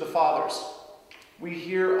to the fathers. We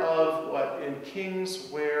hear of in Kings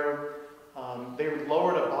where they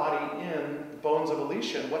lowered a body in the bones of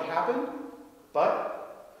Elisha. What happened?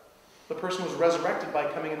 But the person was resurrected by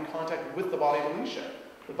coming in contact with the body of Elisha,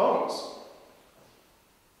 the bones.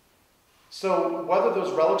 So whether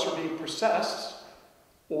those relics are being processed,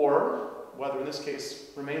 or whether in this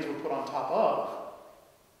case remains were put on top of,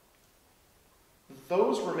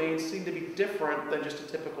 those remains seem to be different than just a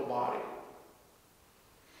typical body.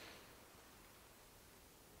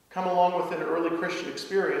 Come along with an early Christian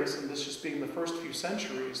experience, and this just being the first few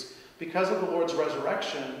centuries, because of the Lord's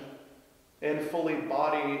resurrection in full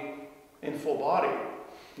body,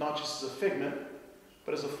 not just as a figment,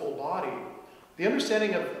 but as a full body, the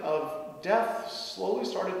understanding of death slowly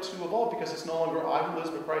started to evolve, because it's no longer I who lives,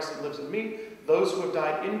 but Christ who lives in me. Those who have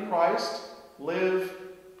died in Christ live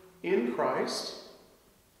in Christ.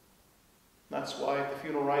 That's why at the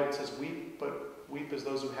funeral rite it says weep, but weep as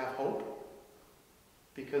those who have hope.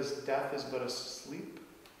 Because death is but a sleep,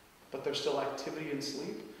 but there's still activity in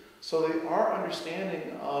sleep. So our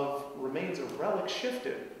understanding of remains of relic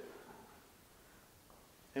shifted.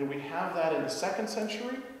 And we have that in the 2nd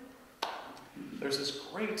century. There's this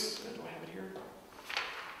great, do I have it here?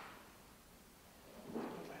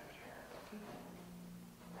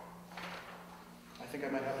 I think I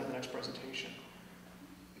might have it in the next presentation.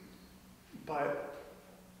 But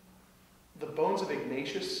the bones of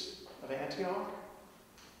Ignatius of Antioch,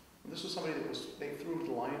 this was somebody they threw him to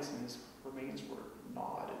the lions, and his remains were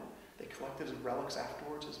gnawed, and they collected his relics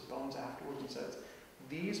afterwards, his bones afterwards, and said,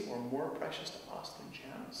 these are more precious to us than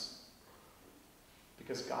gems,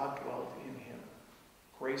 because God dwelled in him.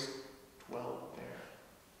 Grace dwelled there.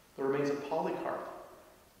 The remains of Polycarp,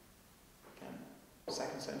 again,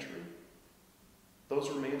 2nd century, those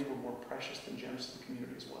remains were more precious than gems to the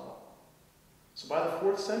community as well. So by the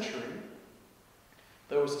 4th century,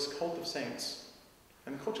 there was this cult of saints.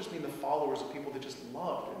 And the cult just means the followers of people that just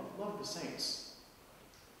loved the saints.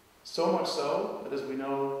 So much so that, as we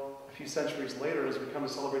know, a few centuries later, as we come to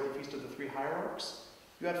celebrate the Feast of the Three Hierarchs,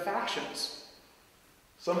 you had factions.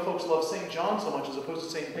 Some folks love St. John so much as opposed to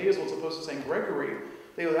St. Basil, as opposed to St. Gregory.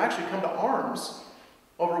 They would actually come to arms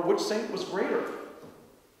over which saint was greater.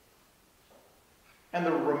 And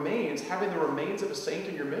the remains, having the remains of a saint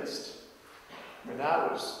in your midst, I mean,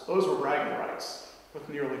 those were bragging rights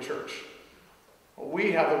within the early church. What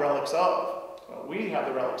we have the relics of. What we have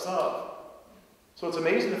the relics of. So it's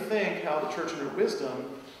amazing to think how the church in her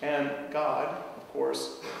wisdom, and God, of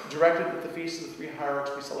course, directed that the Feast of the Three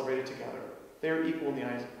Hierarchs be celebrated together. They are equal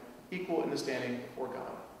in the standing before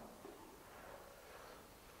God.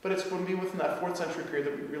 But it's going to be within that 4th century period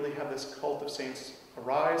that we really have this cult of saints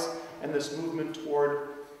arise, and this movement toward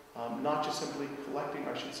not just simply collecting,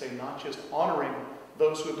 or I should say, not just honoring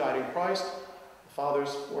those who have died in Christ, the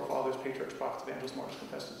fathers, forefathers, patriarchs, prophets, evangelists, martyrs,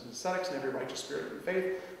 confessors, and ascetics, and every righteous spirit and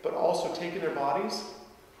faith, but also taking their bodies,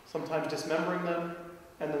 sometimes dismembering them,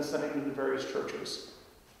 and then sending them to various churches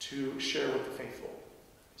to share with the faithful.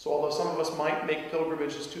 So although some of us might make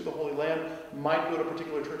pilgrimages to the Holy Land, might go to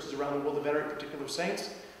particular churches around the world to venerate particular saints,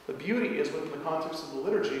 the beauty is within the context of the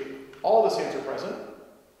liturgy, all the saints are present,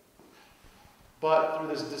 but through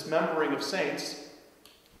this dismembering of saints,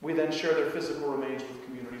 we then share their physical remains with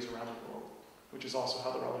communities around the world, which is also how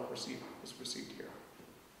the relic was received here.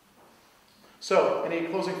 So, any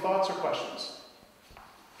closing thoughts or questions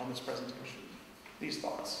on this presentation? These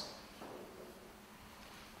thoughts.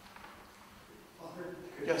 Father,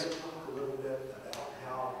 could Yes. you talk a little bit about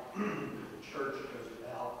how the church goes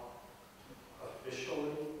about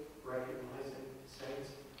officially recognizing saints?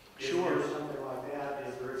 Sure. Is there something like that?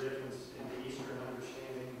 Is there a difference in the Eastern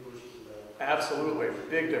understanding versus the... Absolutely,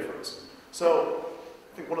 big difference. So,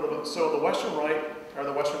 I think the Western Rite, or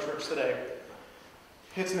the Western Church today,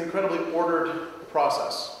 it's an incredibly ordered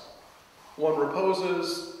process. One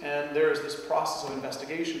reposes, and there is this process of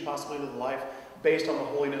investigation, possibly into the life, based on the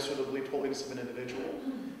holiness or the believed holiness of an individual.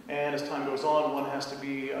 And as time goes on,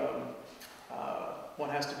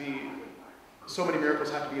 so many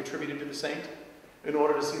miracles have to be attributed to the saint in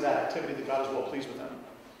order to see that activity that God is well pleased with them.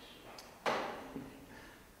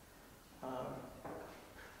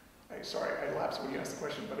 Sorry, I lapsed when you asked the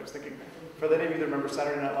question, but I was thinking, for any of you that remember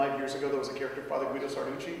Saturday Night Live years ago, there was a character, Father Guido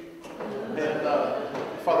Sarducci. And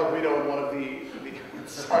Father Guido, in one of the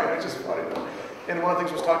sorry, that's just funny though. And one of the things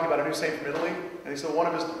he was talking about a new saint from Italy, and he said one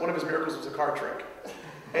of his miracles was a card trick.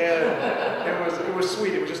 And it was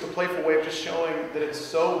sweet. It was just a playful way of just showing that it's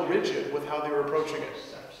so rigid with how they were approaching it.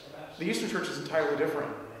 The Eastern Church is entirely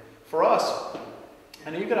different. For us,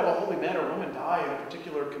 and you could have a holy man or woman die in a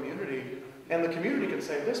particular community, and the community can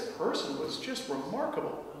say, this person was just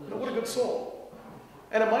remarkable. What a good soul.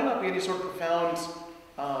 And it might not be any sort of profound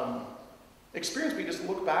experience, but you just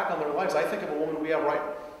look back on their lives. I think of a woman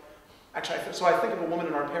I think of a woman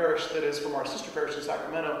in our parish that is from our sister parish in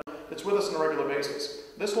Sacramento that's with us on a regular basis.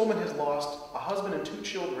 This woman has lost a husband and 2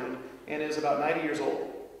 children and is about 90 years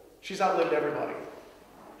old. She's outlived everybody.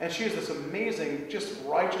 And she is this amazing, just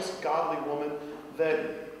righteous, godly woman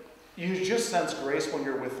that you just sense grace when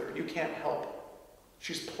you're with her. You can't help.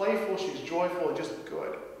 She's playful, she's joyful, and just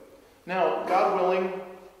good. Now, God willing,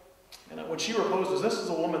 when she reposes, this is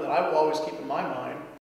a woman that I will always keep in my mind